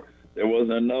war, there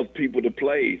wasn't enough people to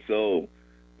play, so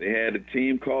they had a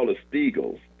team called the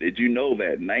Steagles. Did you know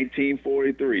that?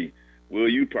 1943. Will,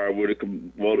 you probably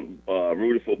would have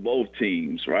rooted for both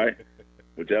teams, right?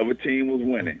 Whichever team was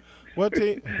winning. What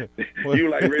team? You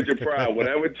like Richard Pryor.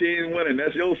 Whatever team's winning,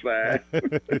 that's your side.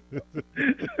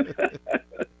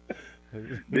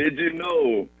 Did you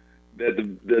know that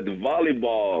the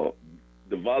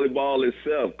volleyball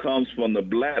itself comes from the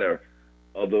bladder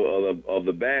of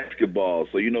the basketball?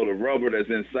 So you know the rubber that's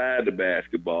inside the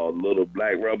basketball, the little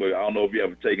black rubber. I don't know if you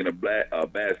ever taken a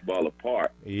basketball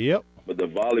apart. Yep. But the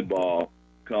volleyball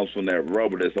comes from that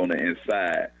rubber that's on the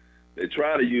inside. They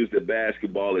tried to use the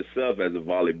basketball itself as a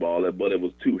volleyball, but it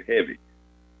was too heavy.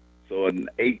 So in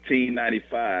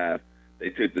 1895, they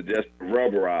took just the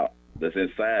rubber out that's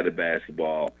inside the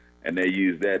basketball, and they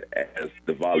used that as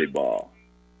the volleyball.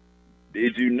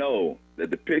 Did you know that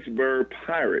the Pittsburgh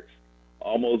Pirates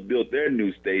almost built their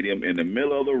new stadium in the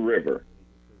middle of the river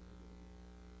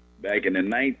back in the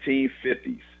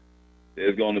 1950s?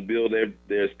 They're going to build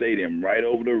their stadium right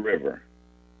over the river.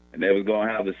 and they was going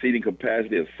to have a seating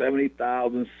capacity of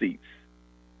 70,000 seats.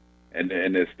 And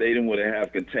the stadium would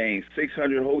have contained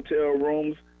 600 hotel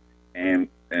rooms and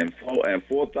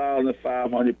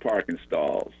 4,500 parking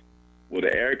stalls with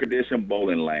an air-conditioned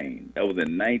bowling lane. That was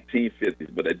in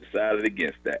 1950s, but they decided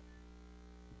against that.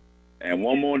 And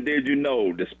one more, did you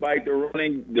know, despite the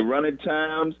running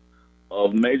times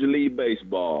of Major League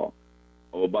Baseball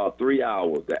of about 3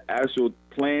 hours, the actual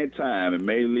playing time in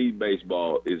Major League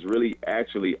Baseball is really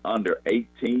actually under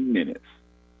 18 minutes.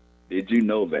 Did you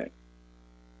know that?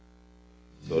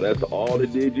 So that's all the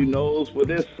Did You Knows for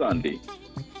this Sunday,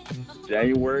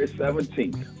 January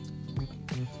 17th.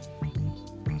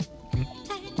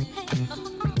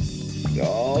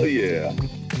 Oh, yeah.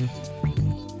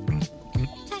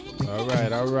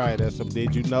 All right. That's some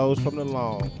Did You Knows from the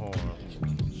Longhorn.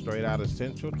 Straight out of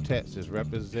Central Texas,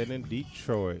 representing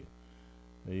Detroit.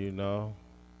 You know.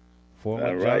 All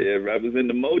right, yeah, representing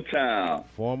the Motown.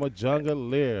 Former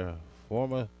Jungleer.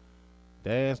 Former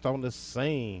danced on the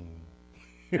scene.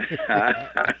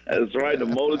 That's right, the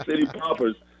Motor City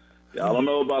Poppers. Y'all don't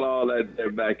know about all that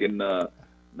there back in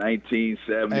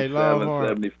 1977, hey,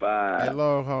 75. Hey,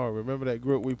 Longhorn, remember that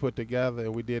group we put together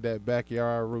and we did that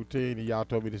backyard routine and y'all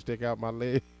told me to stick out my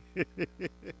leg?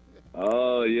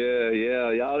 Oh,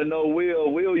 yeah. Y'all didn't know Will.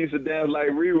 Will used to dance like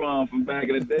Rerun from back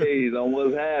in the days on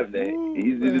What's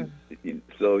Happening.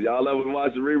 So y'all ever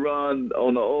watch the Rerun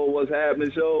on the old What's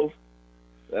Happening shows?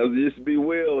 That used to be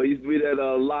Will. He used to be that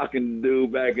locking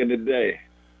dude back in the day.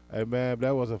 Hey, man,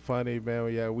 that was a funny, man.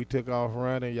 Yeah, we took off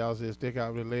running. Y'all said stick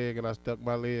out the leg, and I stuck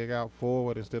my leg out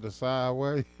forward instead of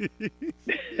sideways. Yeah,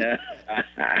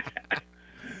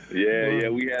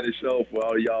 we had a show for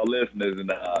all y'all listeners,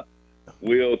 and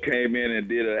Will came in and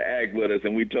did an act with us,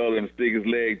 and we told him to stick his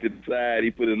leg to the side.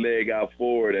 He put his leg out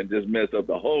forward and just messed up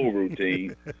the whole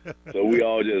routine. So we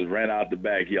all just ran out the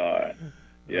backyard.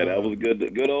 Yeah, that was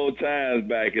good old times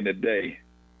back in the day.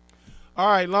 All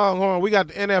right, Longhorn, we got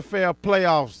the NFL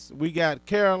playoffs. We got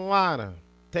Carolina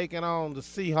taking on the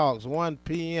Seahawks, 1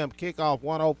 p.m. kickoff,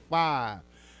 1:05.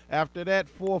 After that,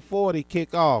 4:40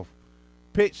 kickoff.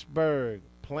 Pittsburgh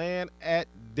playing at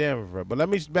Denver. But let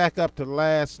me back up to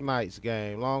last night's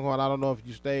game. Longhorn, I don't know if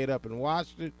you stayed up and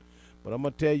watched it, but I'm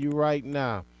going to tell you right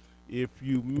now, if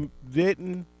you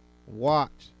didn't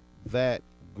watch that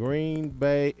Green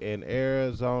Bay and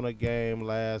Arizona game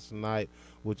last night,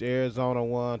 which Arizona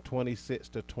won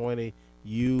 26-20,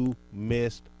 you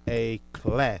missed a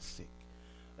classic.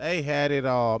 They had it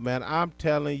all, man. I'm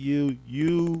telling you,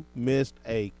 you missed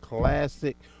a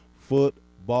classic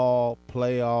football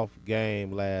playoff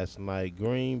game last night.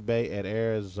 Green Bay at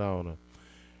Arizona.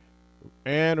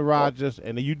 Aaron Rodgers,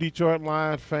 and you Detroit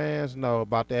Lions fans know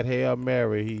about that Hail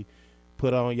Mary he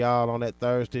put on y'all on that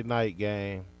Thursday night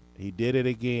game. He did it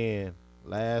again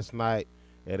last night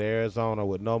at Arizona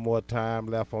with no more time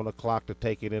left on the clock to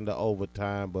take it into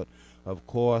overtime. But, of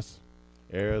course,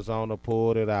 Arizona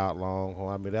pulled it out,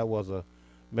 Longhorn. I mean, that was a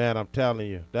 – man, I'm telling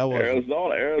you. That was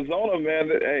Arizona, man,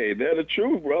 hey, they're the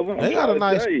truth, brother. They got a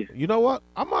nice – you know what?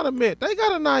 I'm going to admit, they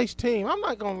got a nice team. I'm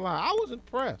not going to lie. I was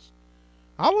impressed.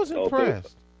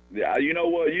 Impressed. Yeah, you know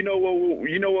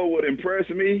what would impress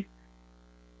me?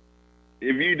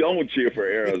 If you don't cheer for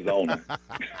Arizona.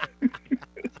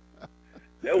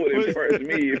 That would impress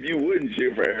me if you wouldn't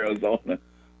cheer for Arizona.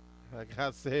 Like I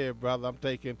said, brother,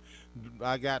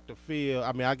 I got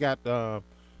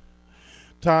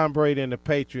Tom Brady and the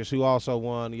Patriots, who also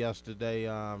won yesterday,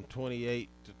 28-20.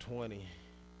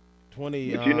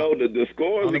 20. But you know the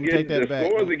scores are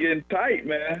getting tight,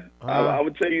 man. I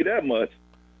would tell you that much.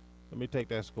 Let me take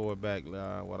that score back.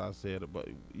 What I said, but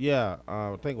yeah,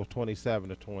 I think it was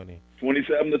 27-20.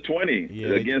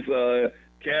 27-20 against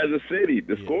Kansas City.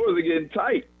 The scores are getting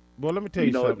tight. Well, let me tell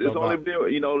you something. It's only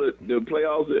been, the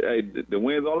playoffs. Hey, the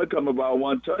wins only come about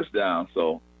one touchdown.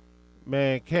 So,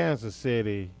 man, Kansas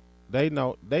City, they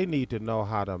need to know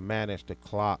how to manage the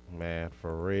clock, man,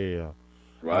 for real.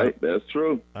 Right, that's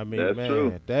true. I mean, that's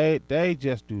true. They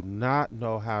just do not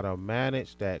know how to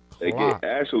manage that clock.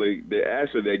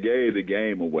 They gave the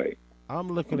game away. I'm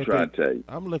looking at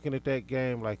that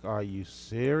game like, are you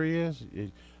serious?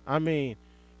 I mean,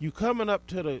 you coming up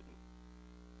to the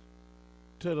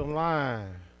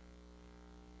line.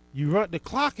 You run. The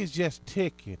clock is just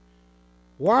ticking.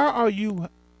 Why are you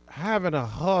having a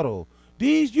huddle?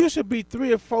 You should be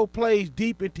 3 or 4 plays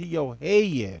deep into your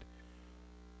head.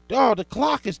 Dog, the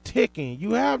clock is ticking.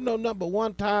 You have no number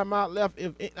 1 timeout left.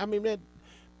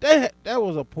 That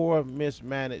was a poor,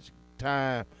 mismanaged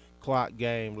time clock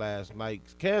game last night.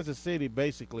 Kansas City,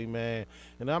 basically, man,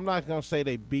 and I'm not gonna say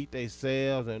they beat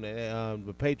themselves and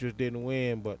the Patriots didn't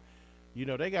win, but You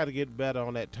know, they got to get better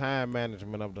on that time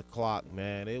management of the clock,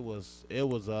 man. It was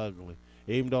ugly.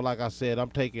 Even though, like I said, I'm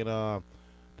taking the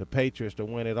Patriots to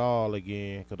win it all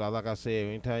again. Because, like I said,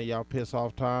 anytime y'all piss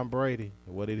off Tom Brady,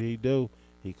 what did he do?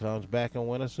 He comes back and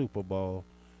win a Super Bowl.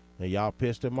 And y'all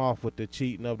pissed him off with the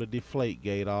cheating of the Deflate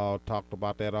Gate. All talked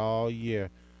about that all year.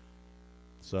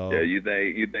 So Yeah, you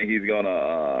think he's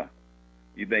gonna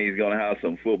have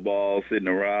some football sitting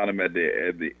around him at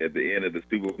the end of the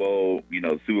Super Bowl,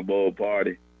 Super Bowl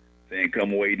party, saying,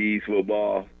 "Come away, these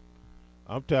football."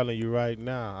 I'm telling you right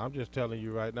now. I'm just telling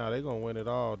you right now. They're gonna win it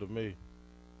all to me.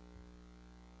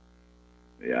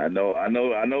 Yeah, I know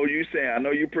you saying. I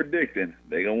know you predicting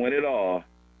they're gonna win it all.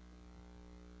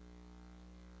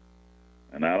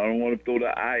 And I don't want to throw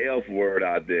the IF word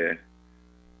out there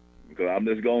because I'm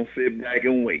just gonna sit back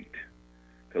and wait.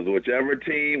 Because whichever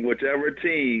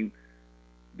team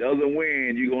doesn't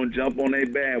win, you're gonna jump on their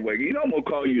bandwagon. You know, I'm gonna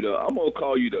call you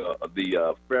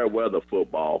the fair weather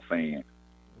football fan.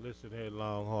 Listen here,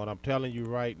 Longhorn. I'm telling you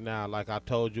right now, like I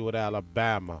told you with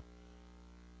Alabama,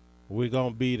 we're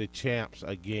gonna be the champs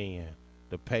again,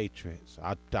 the Patriots.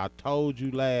 I told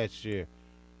you last year.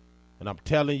 And I'm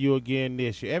telling you again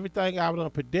this year, everything I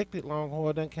done predicted,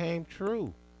 Longhorn, done came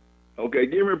true. Okay,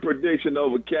 give me a prediction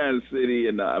over Kansas City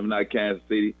and not Kansas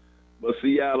City, but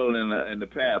Seattle and the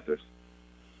Panthers.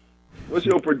 What's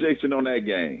your prediction on that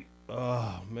game?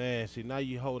 Oh man, see now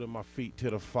you holding my feet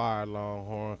to the fire,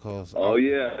 Longhorn.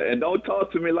 Yeah, and don't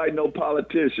talk to me like no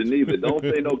politician either. Don't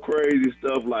say no crazy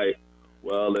stuff like,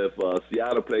 well, if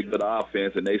Seattle play good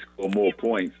offense and they score more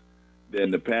points than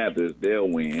the Panthers, they'll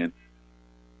win.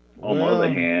 On the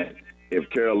other hand, if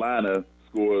Carolina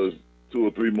scores 2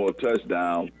 or 3 more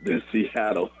touchdowns than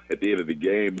Seattle at the end of the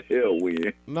game, they'll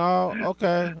win. No,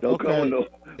 okay. Don't call no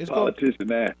politician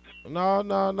that. No.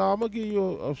 I'm going to give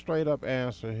you a straight-up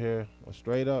answer here, a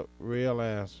straight-up real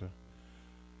answer.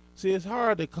 See, it's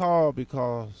hard to call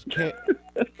because Look,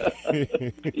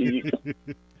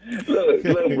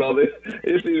 brother,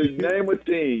 it's either name a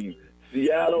team.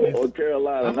 Seattle or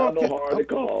Carolina, not no hard to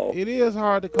call. It is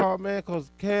hard to call, man, because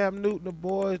Cam Newton, the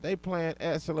boys, they playing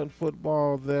excellent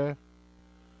football there.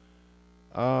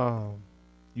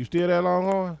 You still there,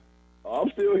 Longhorn? I'm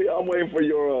still here. I'm waiting for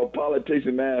your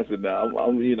politician answer now.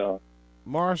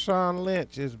 Marshawn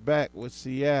Lynch is back with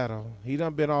Seattle. He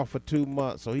done been off for 2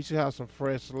 months, so he should have some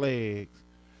fresh legs.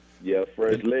 Yeah,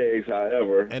 fresh legs,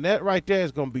 however. And that right there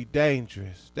is going to be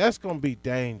dangerous. That's going to be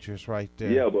dangerous right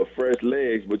there. Yeah, but fresh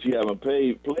legs, but you haven't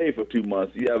played for 2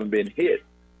 months. You haven't been hit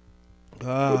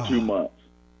for 2 months.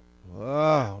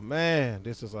 Oh, man,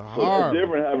 this is a hard one. So it's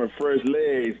different having fresh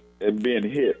legs and being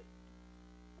hit.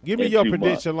 Give me your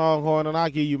prediction, Longhorn, and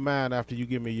I'll give you mine after you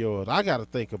give me yours. I got to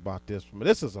think about this one.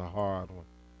 This is a hard one.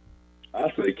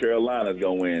 I say Carolina's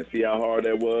going to win. See how hard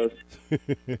that was?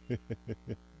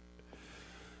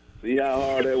 See how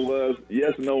hard that was?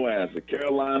 Yes, no answer.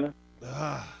 Carolina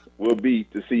will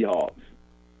beat the Seahawks.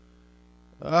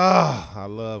 I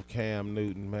love Cam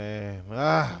Newton, man.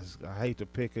 I hate to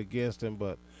pick against him,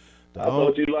 but I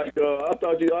thought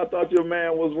your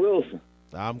man was Wilson.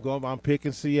 I'm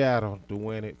picking Seattle to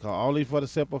win it, only for the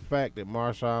simple fact that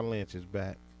Marshawn Lynch is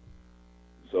back.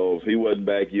 So if he wasn't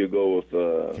back, you go with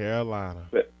Carolina.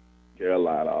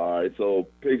 Carolina. All right. So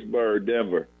Pittsburgh,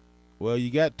 Denver. Well,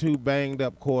 you got 2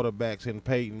 banged-up quarterbacks in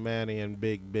Peyton Manning and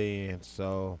Big Ben,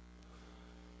 so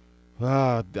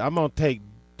I'm gonna take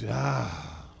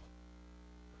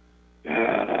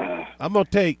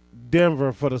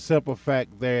Denver for the simple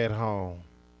fact they're at home.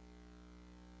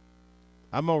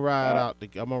 I'm gonna ride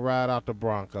out the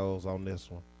Broncos on this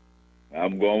one.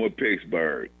 I'm going with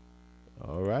Pittsburgh.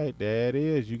 All right, there it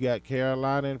is. You got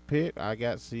Carolina and Pitt. I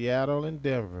got Seattle and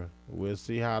Denver. We'll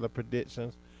see how the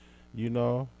predictions,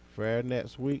 fare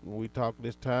next week when we talk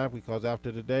this time, because after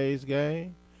today's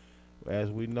game, as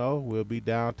we know, we'll be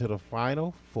down to the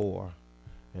Final 4.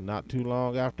 And not too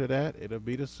long after that, it'll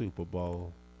be the Super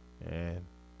Bowl. And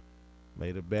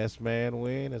may the best man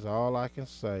win is all I can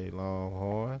say,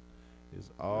 Longhorn.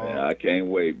 Man, I can't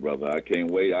wait, brother. I can't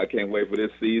wait. I can't wait for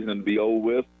this season to be over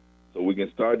with so we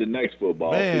can start the next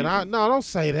football season. No, don't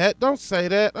say that. Don't say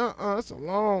that. It's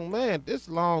a this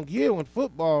long year when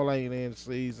football ain't in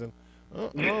season.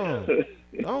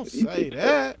 Don't say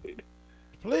that.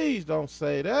 Please don't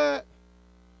say that.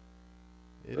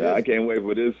 I can't wait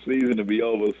for this season to be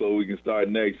over so we can start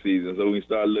next season. So we can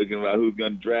start looking at who's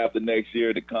going to draft the next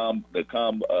year, the combine.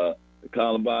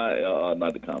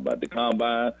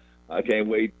 I can't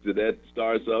wait till that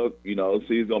starts up. See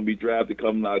who's going to be drafted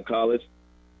coming out of college.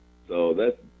 So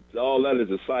that's all that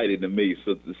is exciting to me.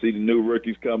 So to see the new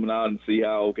rookies coming out and see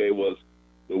how was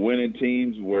the winning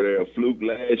teams, were they a fluke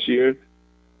last year?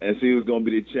 and see who's going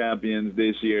to be the champions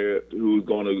this year, who's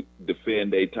going to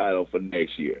defend their title for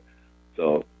next year.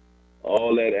 So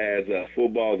all that adds up.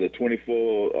 Football is a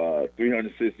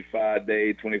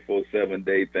 365-day, 24/7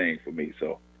 day thing for me.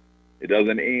 So it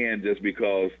doesn't end just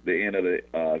because the end of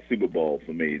the Super Bowl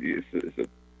for me.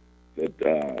 It's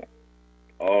a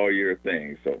all-year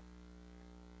thing. So.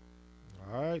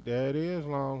 All right, there it is,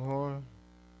 Longhorn.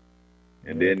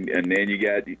 And then you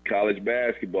got college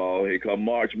basketball. Here come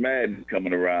March Madness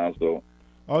coming around. So.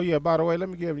 Oh yeah. By the way, let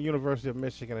me give the University of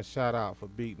Michigan a shout out for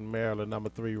beating Maryland, number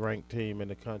 3 ranked team in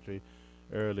the country,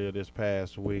 earlier this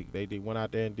past week. They went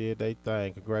out there and did their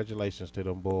thing. Congratulations to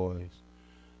them boys.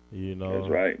 You know.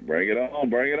 That's right. Bring it on.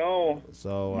 Bring it on.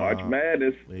 So March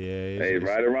Madness. Yeah. It's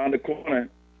right around the corner.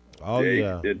 Oh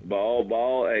yeah. It's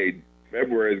ball. Hey,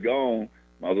 February's gone.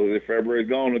 Might as well say February's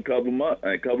gone in a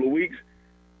couple of weeks.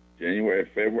 January,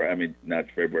 February. I mean, not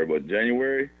February, but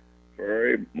January,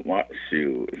 February, March.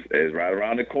 Shoot, it's right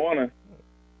around the corner.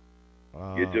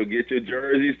 Get your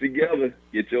jerseys together.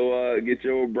 Get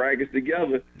your brackets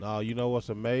together. No, you know what's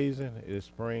amazing is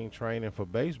spring training for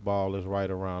baseball is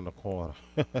right around the corner.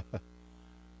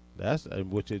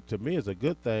 To me is a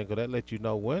good thing because that lets you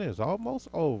know when it's almost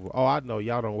over. Oh, I know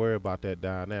y'all don't worry about that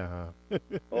down there, huh?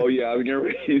 Oh yeah, I was getting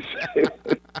ready to say.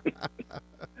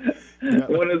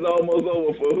 When it's almost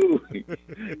over for who?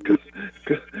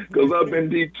 Because up in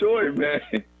Detroit, man,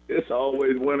 it's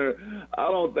always winter. I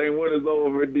don't think winter's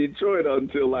over in Detroit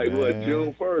until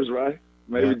June 1st, right?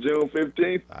 Maybe June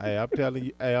 15th. Hey,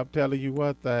 I'm telling you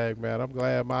one thing, man. I'm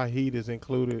glad my heat is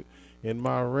included in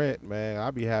my rent, man.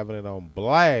 I be having it on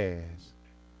blast.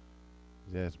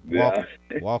 Just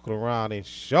walking around in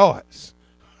shorts.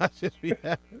 I just be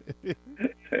having it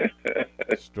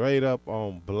straight up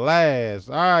on blast.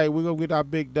 All right, we're going to get our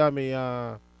big dummy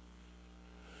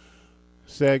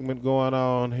segment going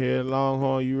on here.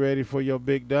 Longhorn, you ready for your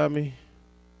big dummy?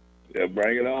 Yeah,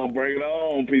 bring it on,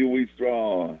 Peter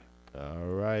Wheatstrong. All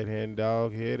right, Hen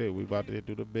Dog, hit it. We about to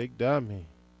do the big dummy.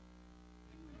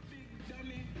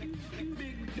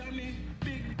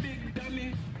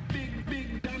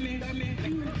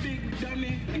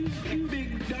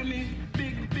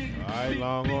 All right,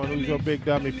 Longhorn, who's your big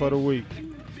dummy for the week?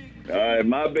 All right,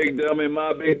 my big dummy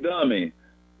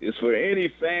is for any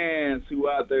fans who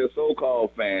out there,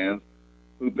 so-called fans,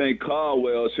 who think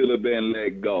Caldwell should have been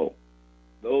let go.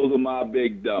 Those are my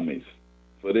big dummies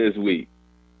for this week.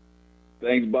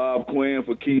 Thanks, Bob Quinn,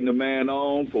 for keeping the man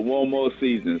on for one more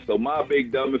season. So my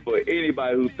big dummy for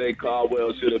anybody who think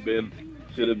Caldwell should have been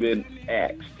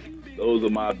axed. Those are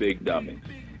my big dummies.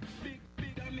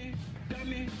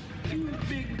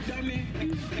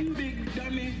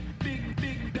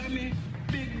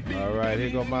 All right, here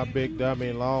go my big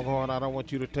dummy. Longhorn, I don't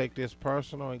want you to take this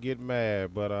personal and get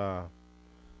mad, but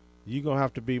you're going to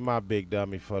have to be my big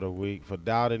dummy for the week for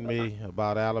doubting me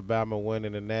about Alabama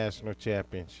winning the national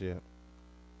championship.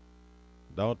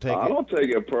 I don't take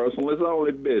it personal. It's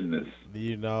only business.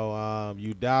 You know,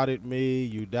 you doubted me.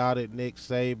 You doubted Nick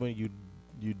Saban. You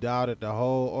doubted the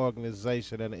whole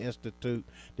organization and the institute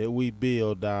that we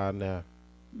build down there.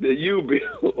 That you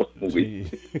build.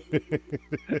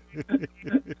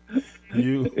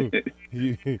 you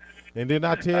and didn't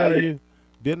I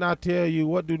tell you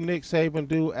what do Nick Saban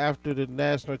do after the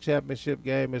national championship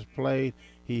game is played?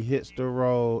 He hits the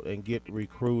road and get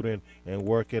recruiting and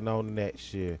working on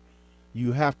next year.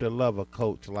 You have to love a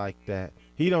coach like that.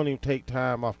 He don't even take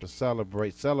time off to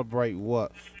celebrate. Celebrate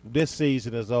what? This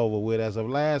season is over with. As of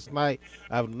last night,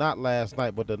 not last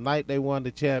night, but the night they won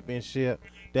the championship,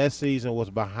 that season was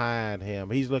behind him.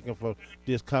 He's looking for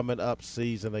this coming up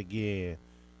season again.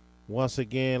 Once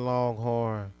again,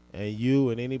 Longhorn, and you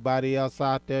and anybody else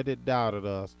out there that doubted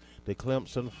us, the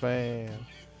Clemson fan,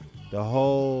 the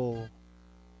whole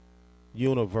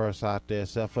universe out there,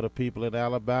 except for the people in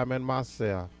Alabama and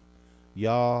myself,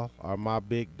 y'all are my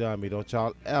big dummy. Don't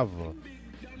y'all ever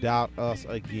doubt us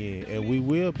again. And we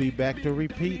will be back to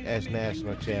repeat as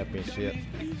national championships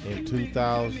in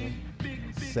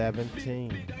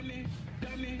 2017.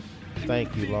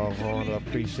 Thank you, Longhorn. I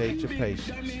appreciate your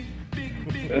patience.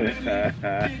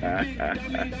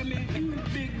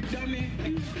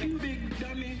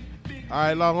 All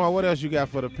right, Longhorn, what else you got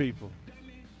for the people?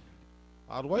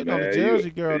 I was waiting on the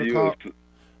Jersey girl to call.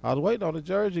 I was waiting on the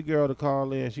Jersey girl to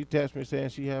call in. She texted me saying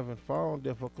she having phone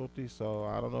difficulties, so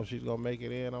I don't know if she's going to make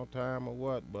it in on time or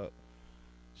what, but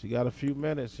she got a few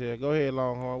minutes here. Go ahead,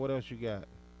 Longhorn. What else you got?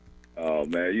 Oh,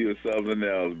 man, you are something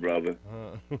else, brother.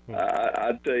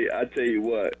 I tell you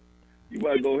what. You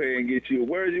might go ahead and get you.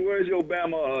 Where's your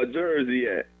Bama jersey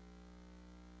at?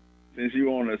 Since you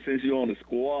on the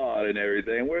squad and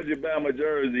everything, where's your Bama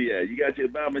jersey at? You got your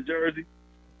Bama jersey?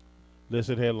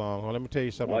 Listen here, Longhorn. Let me tell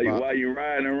you something Why you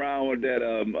riding around with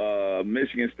that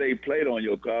Michigan State plate on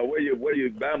your car? Where your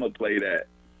Bama plate at?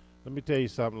 Let me tell you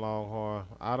something, Longhorn.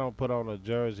 I don't put on a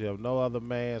jersey of no other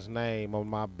man's name on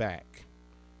my back.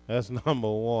 That's number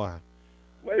one.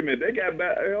 Wait a minute, they got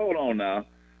back. Hey, hold on now.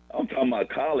 I'm talking about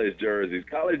college jerseys.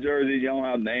 College jerseys, you don't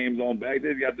have names on back.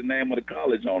 They got the name of the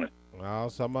college on it. Well,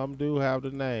 some of them do have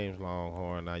the names,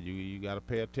 Longhorn. Now, you got to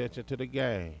pay attention to the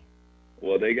game.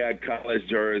 Well, they got college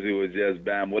jersey with just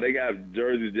Bama. Well, they got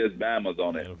jerseys just Bamas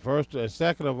on it. And first and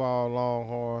second of all,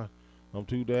 Longhorn, I'm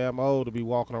too damn old to be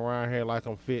walking around here like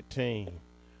I'm 15.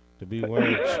 To be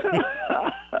wearing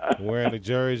the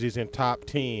jerseys in top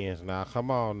tens. Now,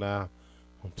 come on now.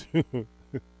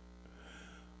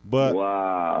 But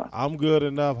wow. I'm good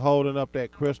enough holding up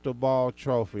that crystal ball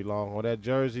trophy, Longhorn. That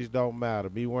jerseys don't matter.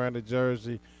 Me wearing the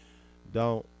jersey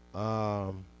don't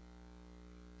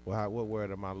what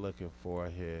word am I looking for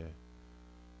here?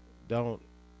 I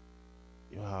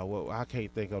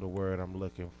can't think of the word I'm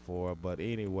looking for, but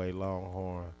anyway,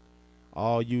 Longhorn,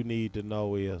 all you need to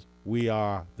know is we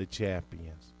are the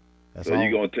champions. That's so all.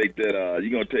 you're gonna take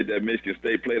that Michigan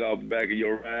State plate off the back of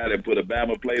your ride and put a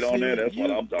Bama plate on there? That's what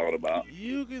I'm talking about.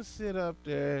 You can sit up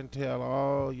there and tell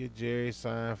all your Jerry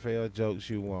Seinfeld jokes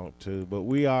you want to, but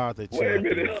we are the champions.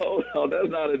 Wait a minute, hold on. That's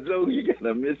not a joke. You got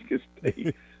a Michigan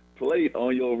State plate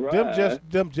on your ride.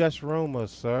 Them just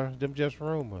rumors, sir. Them just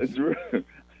rumors.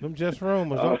 Them just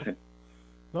rumors.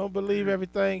 Don't believe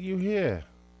everything you hear.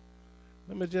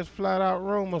 Them are just flat out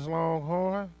rumors,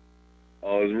 Longhorn.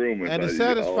 Oh, it's rumors. And to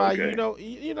satisfy okay.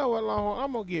 you know what, Longhorn?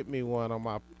 I'm gonna get me one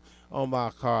on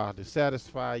my car to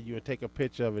satisfy you and take a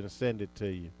picture of it and send it to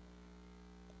you.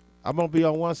 I'm gonna be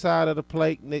on one side of the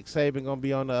plate. Nick Saban gonna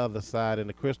be on the other side, and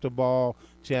the Crystal Ball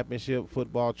Championship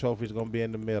football trophy is gonna be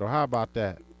in the middle. How about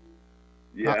that?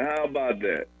 Yeah, how about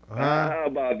that? How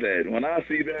about that? When I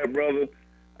see that, brother,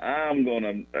 I'm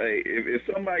gonna. Hey, if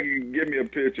somebody can give me a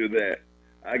picture of that,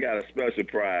 I got a special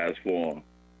prize for them.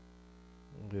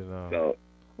 You know. So,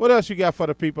 what else you got for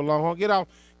the people, Longhorn? Get off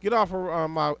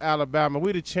of Alabama.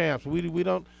 We the champs. We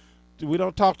don't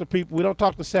talk to people. We don't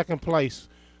talk to second place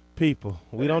people.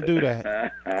 We don't do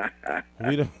that.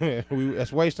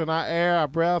 That's wasting our air, our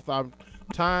breath, our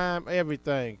time,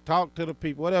 everything. Talk to the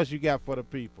people. What else you got for the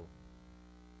people?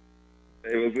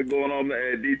 Hey, what's going on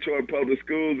at Detroit Public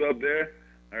Schools up there?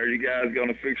 I heard you guys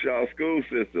gonna fix y'all school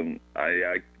system.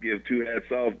 I give two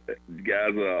hats off. You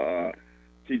guys are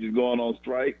teachers going on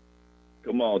strike.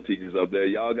 Come on, teachers up there.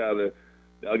 Y'all gotta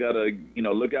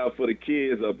look out for the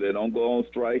kids up there. Don't go on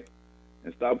strike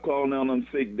and stop calling on them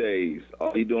sick days.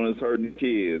 All you doing is hurting the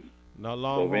kids. No,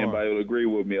 Longhorn. So if anybody would agree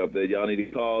with me up there, y'all need to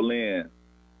call in.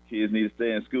 Kids need to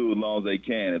stay in school as long as they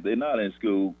can. If they're not in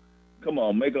school, come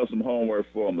on, make up some homework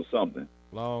for them or something.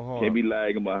 Longhorn. Can't be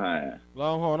lagging behind.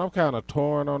 Longhorn, I'm kind of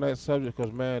torn on that subject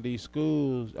because, man, these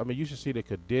schools, I mean, you should see the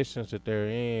conditions that they're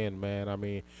in, man. I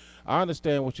mean, I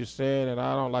understand what you're saying, and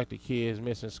I don't like the kids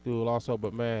missing school also,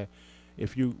 but, man,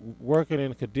 if you working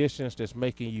in conditions that's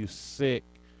making you sick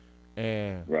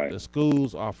and the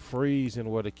schools are freezing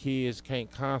where the kids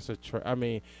can't concentrate, I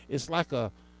mean, it's like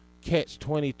a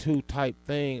catch-22 type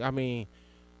thing. I mean,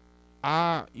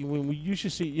 you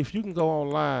should see, if you can go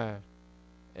online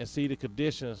and see the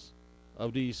conditions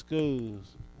of these schools.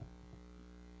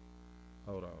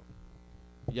 Hold on.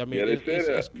 Yeah, I mean,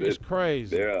 it's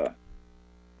crazy. Yeah.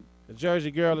 The Jersey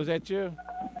girl, is that you?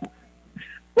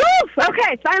 Woof!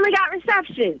 Okay, finally got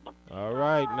reception. All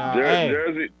right, now.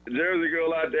 Jersey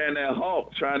girl out there in that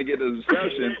Hawk trying to get the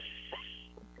reception.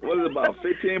 What is it, about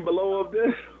 15 below up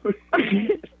there?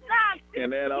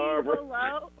 In Ann Arbor.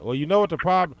 Below. Well, you know what the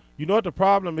problem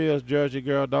is, Jersey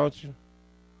girl, don't you?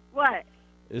 What?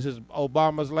 This is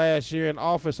Obama's last year in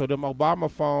office, so them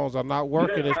Obama phones are not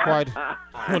working as quite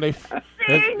when they. See,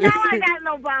 now I got an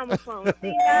Obama phone.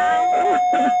 See now?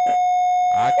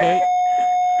 I can't.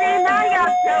 See, now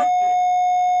y'all joking.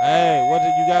 Hey,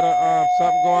 you got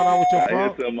something going on with your phone? I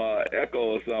hear some echo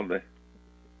or something.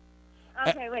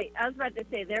 Okay, wait. I was about to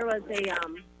say there was a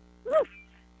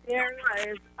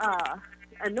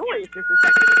noise just a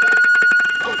second ago.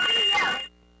 Oh, yeah.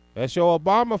 That's your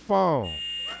Obama phone.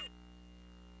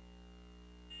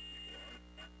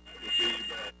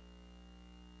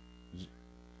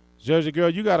 Jersey girl,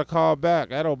 you got to call back.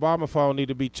 That Obama phone need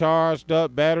to be charged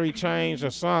up, battery changed, or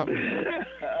something. Leave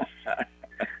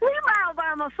my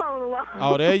Obama phone alone.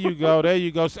 Oh, there you go. There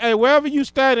you go. Hey, wherever you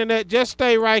standing at, just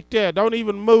stay right there. Don't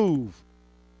even move.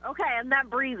 Okay, I'm not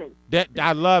breathing.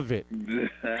 I love it.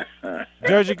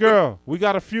 Jersey girl, we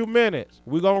got a few minutes.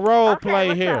 We're going to role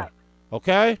play here. Up?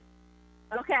 Okay?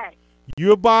 Okay.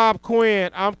 You're Bob Quinn.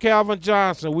 I'm Calvin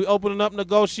Johnson. We opening up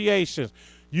negotiations.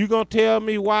 You gonna tell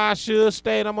me why I should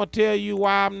stay, and I'm gonna tell you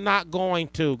why I'm not going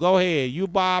to. Go ahead, you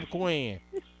Bob Quinn.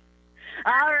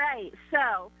 All right.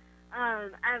 So,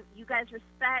 you guys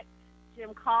respect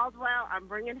Jim Caldwell. I'm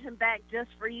bringing him back just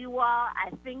for you all.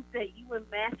 I think that you and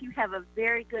Matthew have a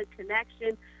very good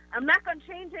connection. I'm not going to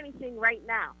change anything right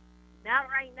now. Not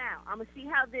right now. I'm going to see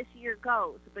how this year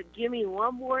goes. But give me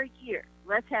one more year.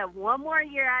 Let's have one more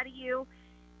year out of you,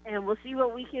 and we'll see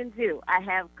what we can do. I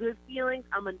have good feelings.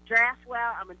 I'm going to draft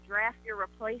well. I'm going to draft your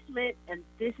replacement, and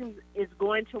this is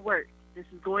going to work. This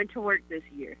is going to work this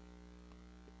year.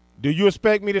 Do you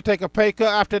expect me to take a pay cut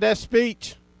after that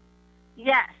speech?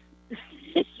 Yes.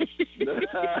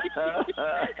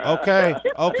 Okay,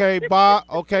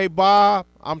 Bob.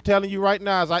 I'm telling you right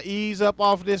now, as I ease up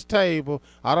off this table,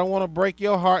 I don't want to break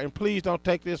your heart, and please don't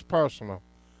take this personal.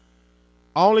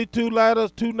 Only two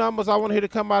numbers I want to hear to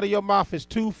come out of your mouth is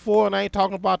 2-4, and I ain't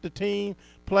talking about the team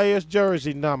player's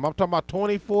jersey number. I'm talking about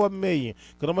 $24 million.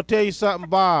 Because I'm going to tell you something,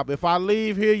 Bob. If I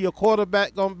leave here, your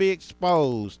quarterback going to be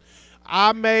exposed.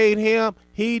 I made him.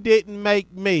 He didn't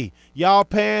make me. Y'all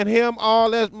paying him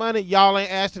all that money. Y'all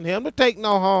ain't asking him to take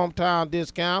no hometown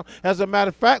discount. As a matter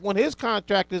of fact, when his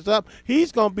contract is up,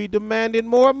 he's going to be demanding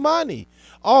more money.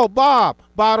 Oh, Bob,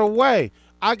 by the way,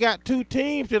 I got two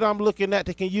teams that I'm looking at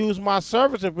that can use my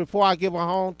services before I give a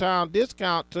hometown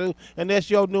discount to, and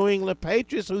that's your New England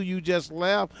Patriots, who you just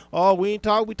left. Oh, we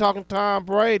talking Tom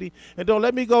Brady. And don't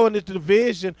let me go in this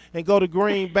division and go to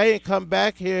Green Bay and come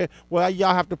back here where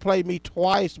y'all have to play me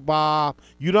twice, Bob.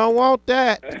 You don't want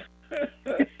that.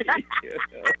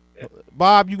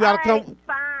 Bob, you got to come.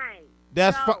 Fine.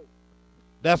 That's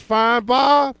fine,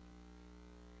 Bob.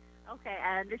 Okay,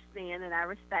 I understand, and I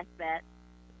respect that.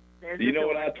 You know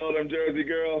what I told him, Jersey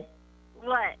girl?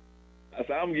 What? I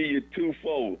said, I'm going to give you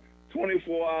two-fold,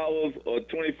 24 hours or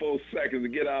 24 seconds to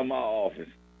get out of my office.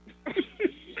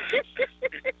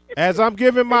 As I'm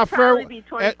giving my farewell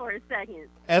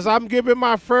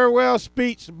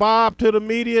speech, Bob, to the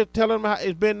media, telling them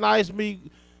it's been nice me,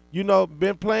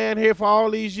 been playing here for all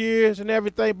these years and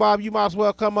everything. Bob, you might as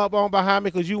well come up on behind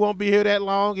me because you won't be here that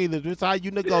long either. That's how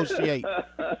you negotiate.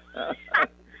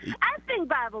 I think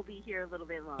Bob will be here a little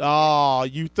bit longer. Oh,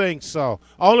 you think so?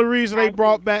 Only reason they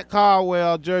brought back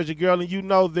Caldwell, Jersey girl, and you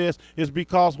know this, is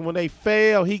because when they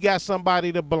fail, he got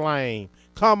somebody to blame.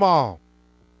 Come on.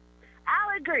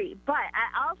 I'll agree, but I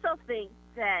also think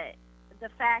that the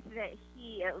fact that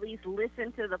he at least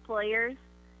listened to the players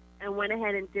and went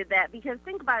ahead and did that, because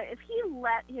think about it, if he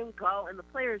let him go and the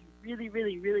players really,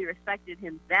 really, really respected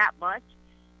him that much,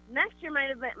 next year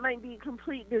might be a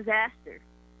complete disaster.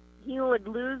 He would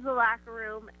lose the locker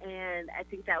room, and I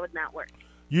think that would not work.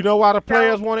 You know why the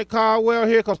players wanted Caldwell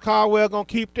here? Because Caldwell going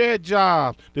to keep their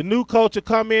jobs. The new coach will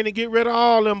come in and get rid of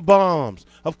all them bums.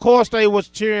 Of course they was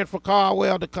cheering for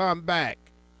Caldwell to come back.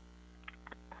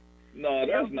 No,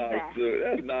 that's not true.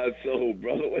 That's not so,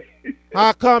 brother.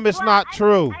 How come it's not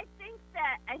true?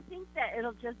 I think that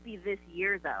it'll just be this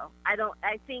year, though. I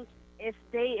think if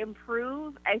they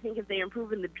improve, if they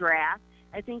improve in the draft,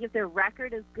 I think if their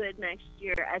record is good next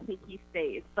year, I think he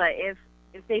stays. But if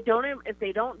they don't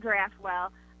draft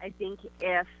well, I think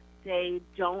if they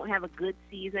don't have a good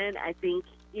season, I think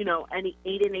any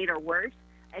 8-8 or worse,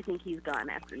 I think he's gone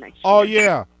after next year. Oh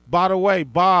yeah. By the way,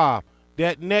 Bob,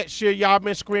 that next year y'all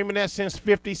been screaming that since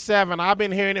 '57. I've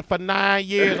been hearing it for 9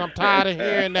 years. I'm tired of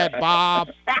hearing that, Bob.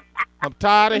 I'm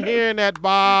tired of hearing that,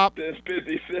 Bob. That's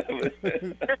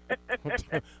 57.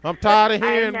 I'm tired of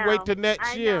hearing wait till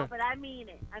next year. I know, but I mean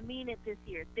it. I mean it this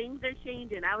year. Things are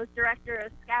changing. I was director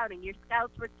of scouting. Your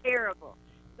scouts were terrible.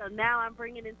 So now I'm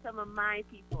bringing in some of my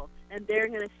people, and they're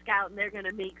going to scout, and they're going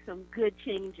to make some good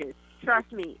changes.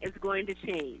 Trust me, it's going to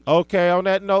change. Okay, on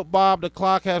that note, Bob, the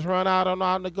clock has run out on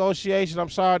our negotiation. I'm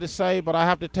sorry to say, but I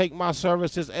have to take my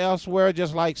services elsewhere,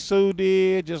 just like Sue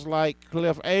did, just like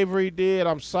Cliff Avery did.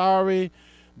 I'm sorry,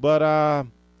 but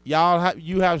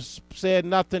you have said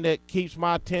nothing that keeps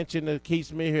my attention, that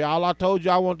keeps me here. All I told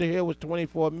you I wanted to hear was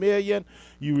 $24 million.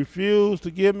 You refused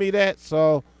to give me that,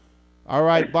 so all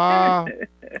right, Bob.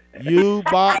 You,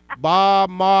 Bob,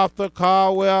 Martha,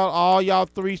 Caldwell, all y'all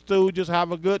three stooges,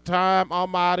 have a good time.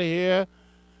 I'm out of here.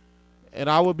 And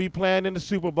I will be playing in the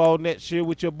Super Bowl next year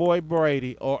with your boy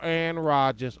Brady or Aaron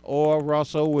Rodgers or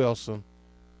Russell Wilson.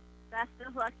 Best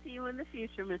of luck to you in the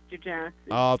future, Mr. Johnson.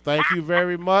 Oh, thank you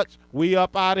very much. We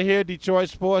up out of here, Detroit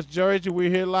Sports Jersey. We're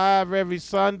here live every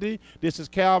Sunday. This is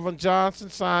Calvin Johnson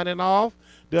signing off.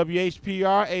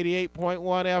 WHPR 88.1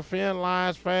 FM.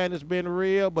 Lions fan, it's been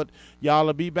real, but y'all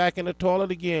will be back in the toilet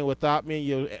again without me.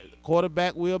 Your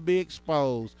quarterback will be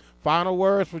exposed. Final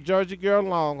words for Jersey Girl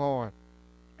Longhorn.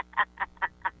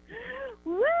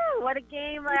 Woo! What a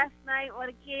game last night. What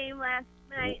a game last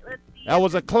night. Let's see. That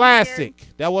was a classic.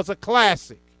 That was a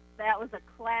classic. That was a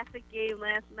classic game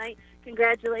last night.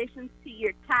 Congratulations to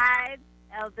your Tide.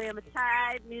 Alabama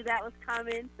Tide knew that was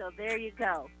coming, so there you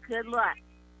go. Good luck.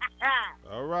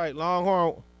 All right,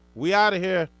 Longhorn, we out of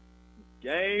here.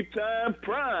 Game time,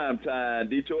 prime time.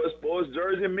 Detroit Sports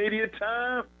Jersey Media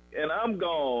time, and I'm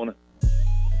gone.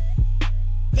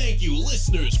 Thank you,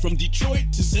 listeners from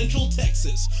Detroit to Central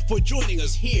Texas, for joining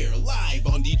us here live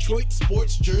on Detroit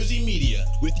Sports Jersey Media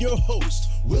with your host,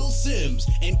 Will Sims,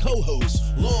 and co-host,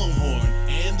 Longhorn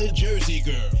and the Jersey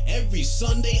Girl, every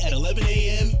Sunday at 11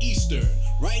 a.m. Eastern,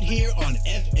 right here on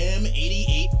FM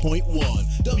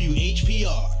 88.1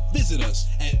 WHPR. Visit us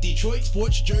at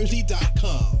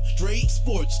DetroitSportsJersey.com. Straight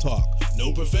sports talk.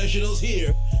 No professionals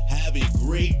here. Have a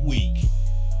great week.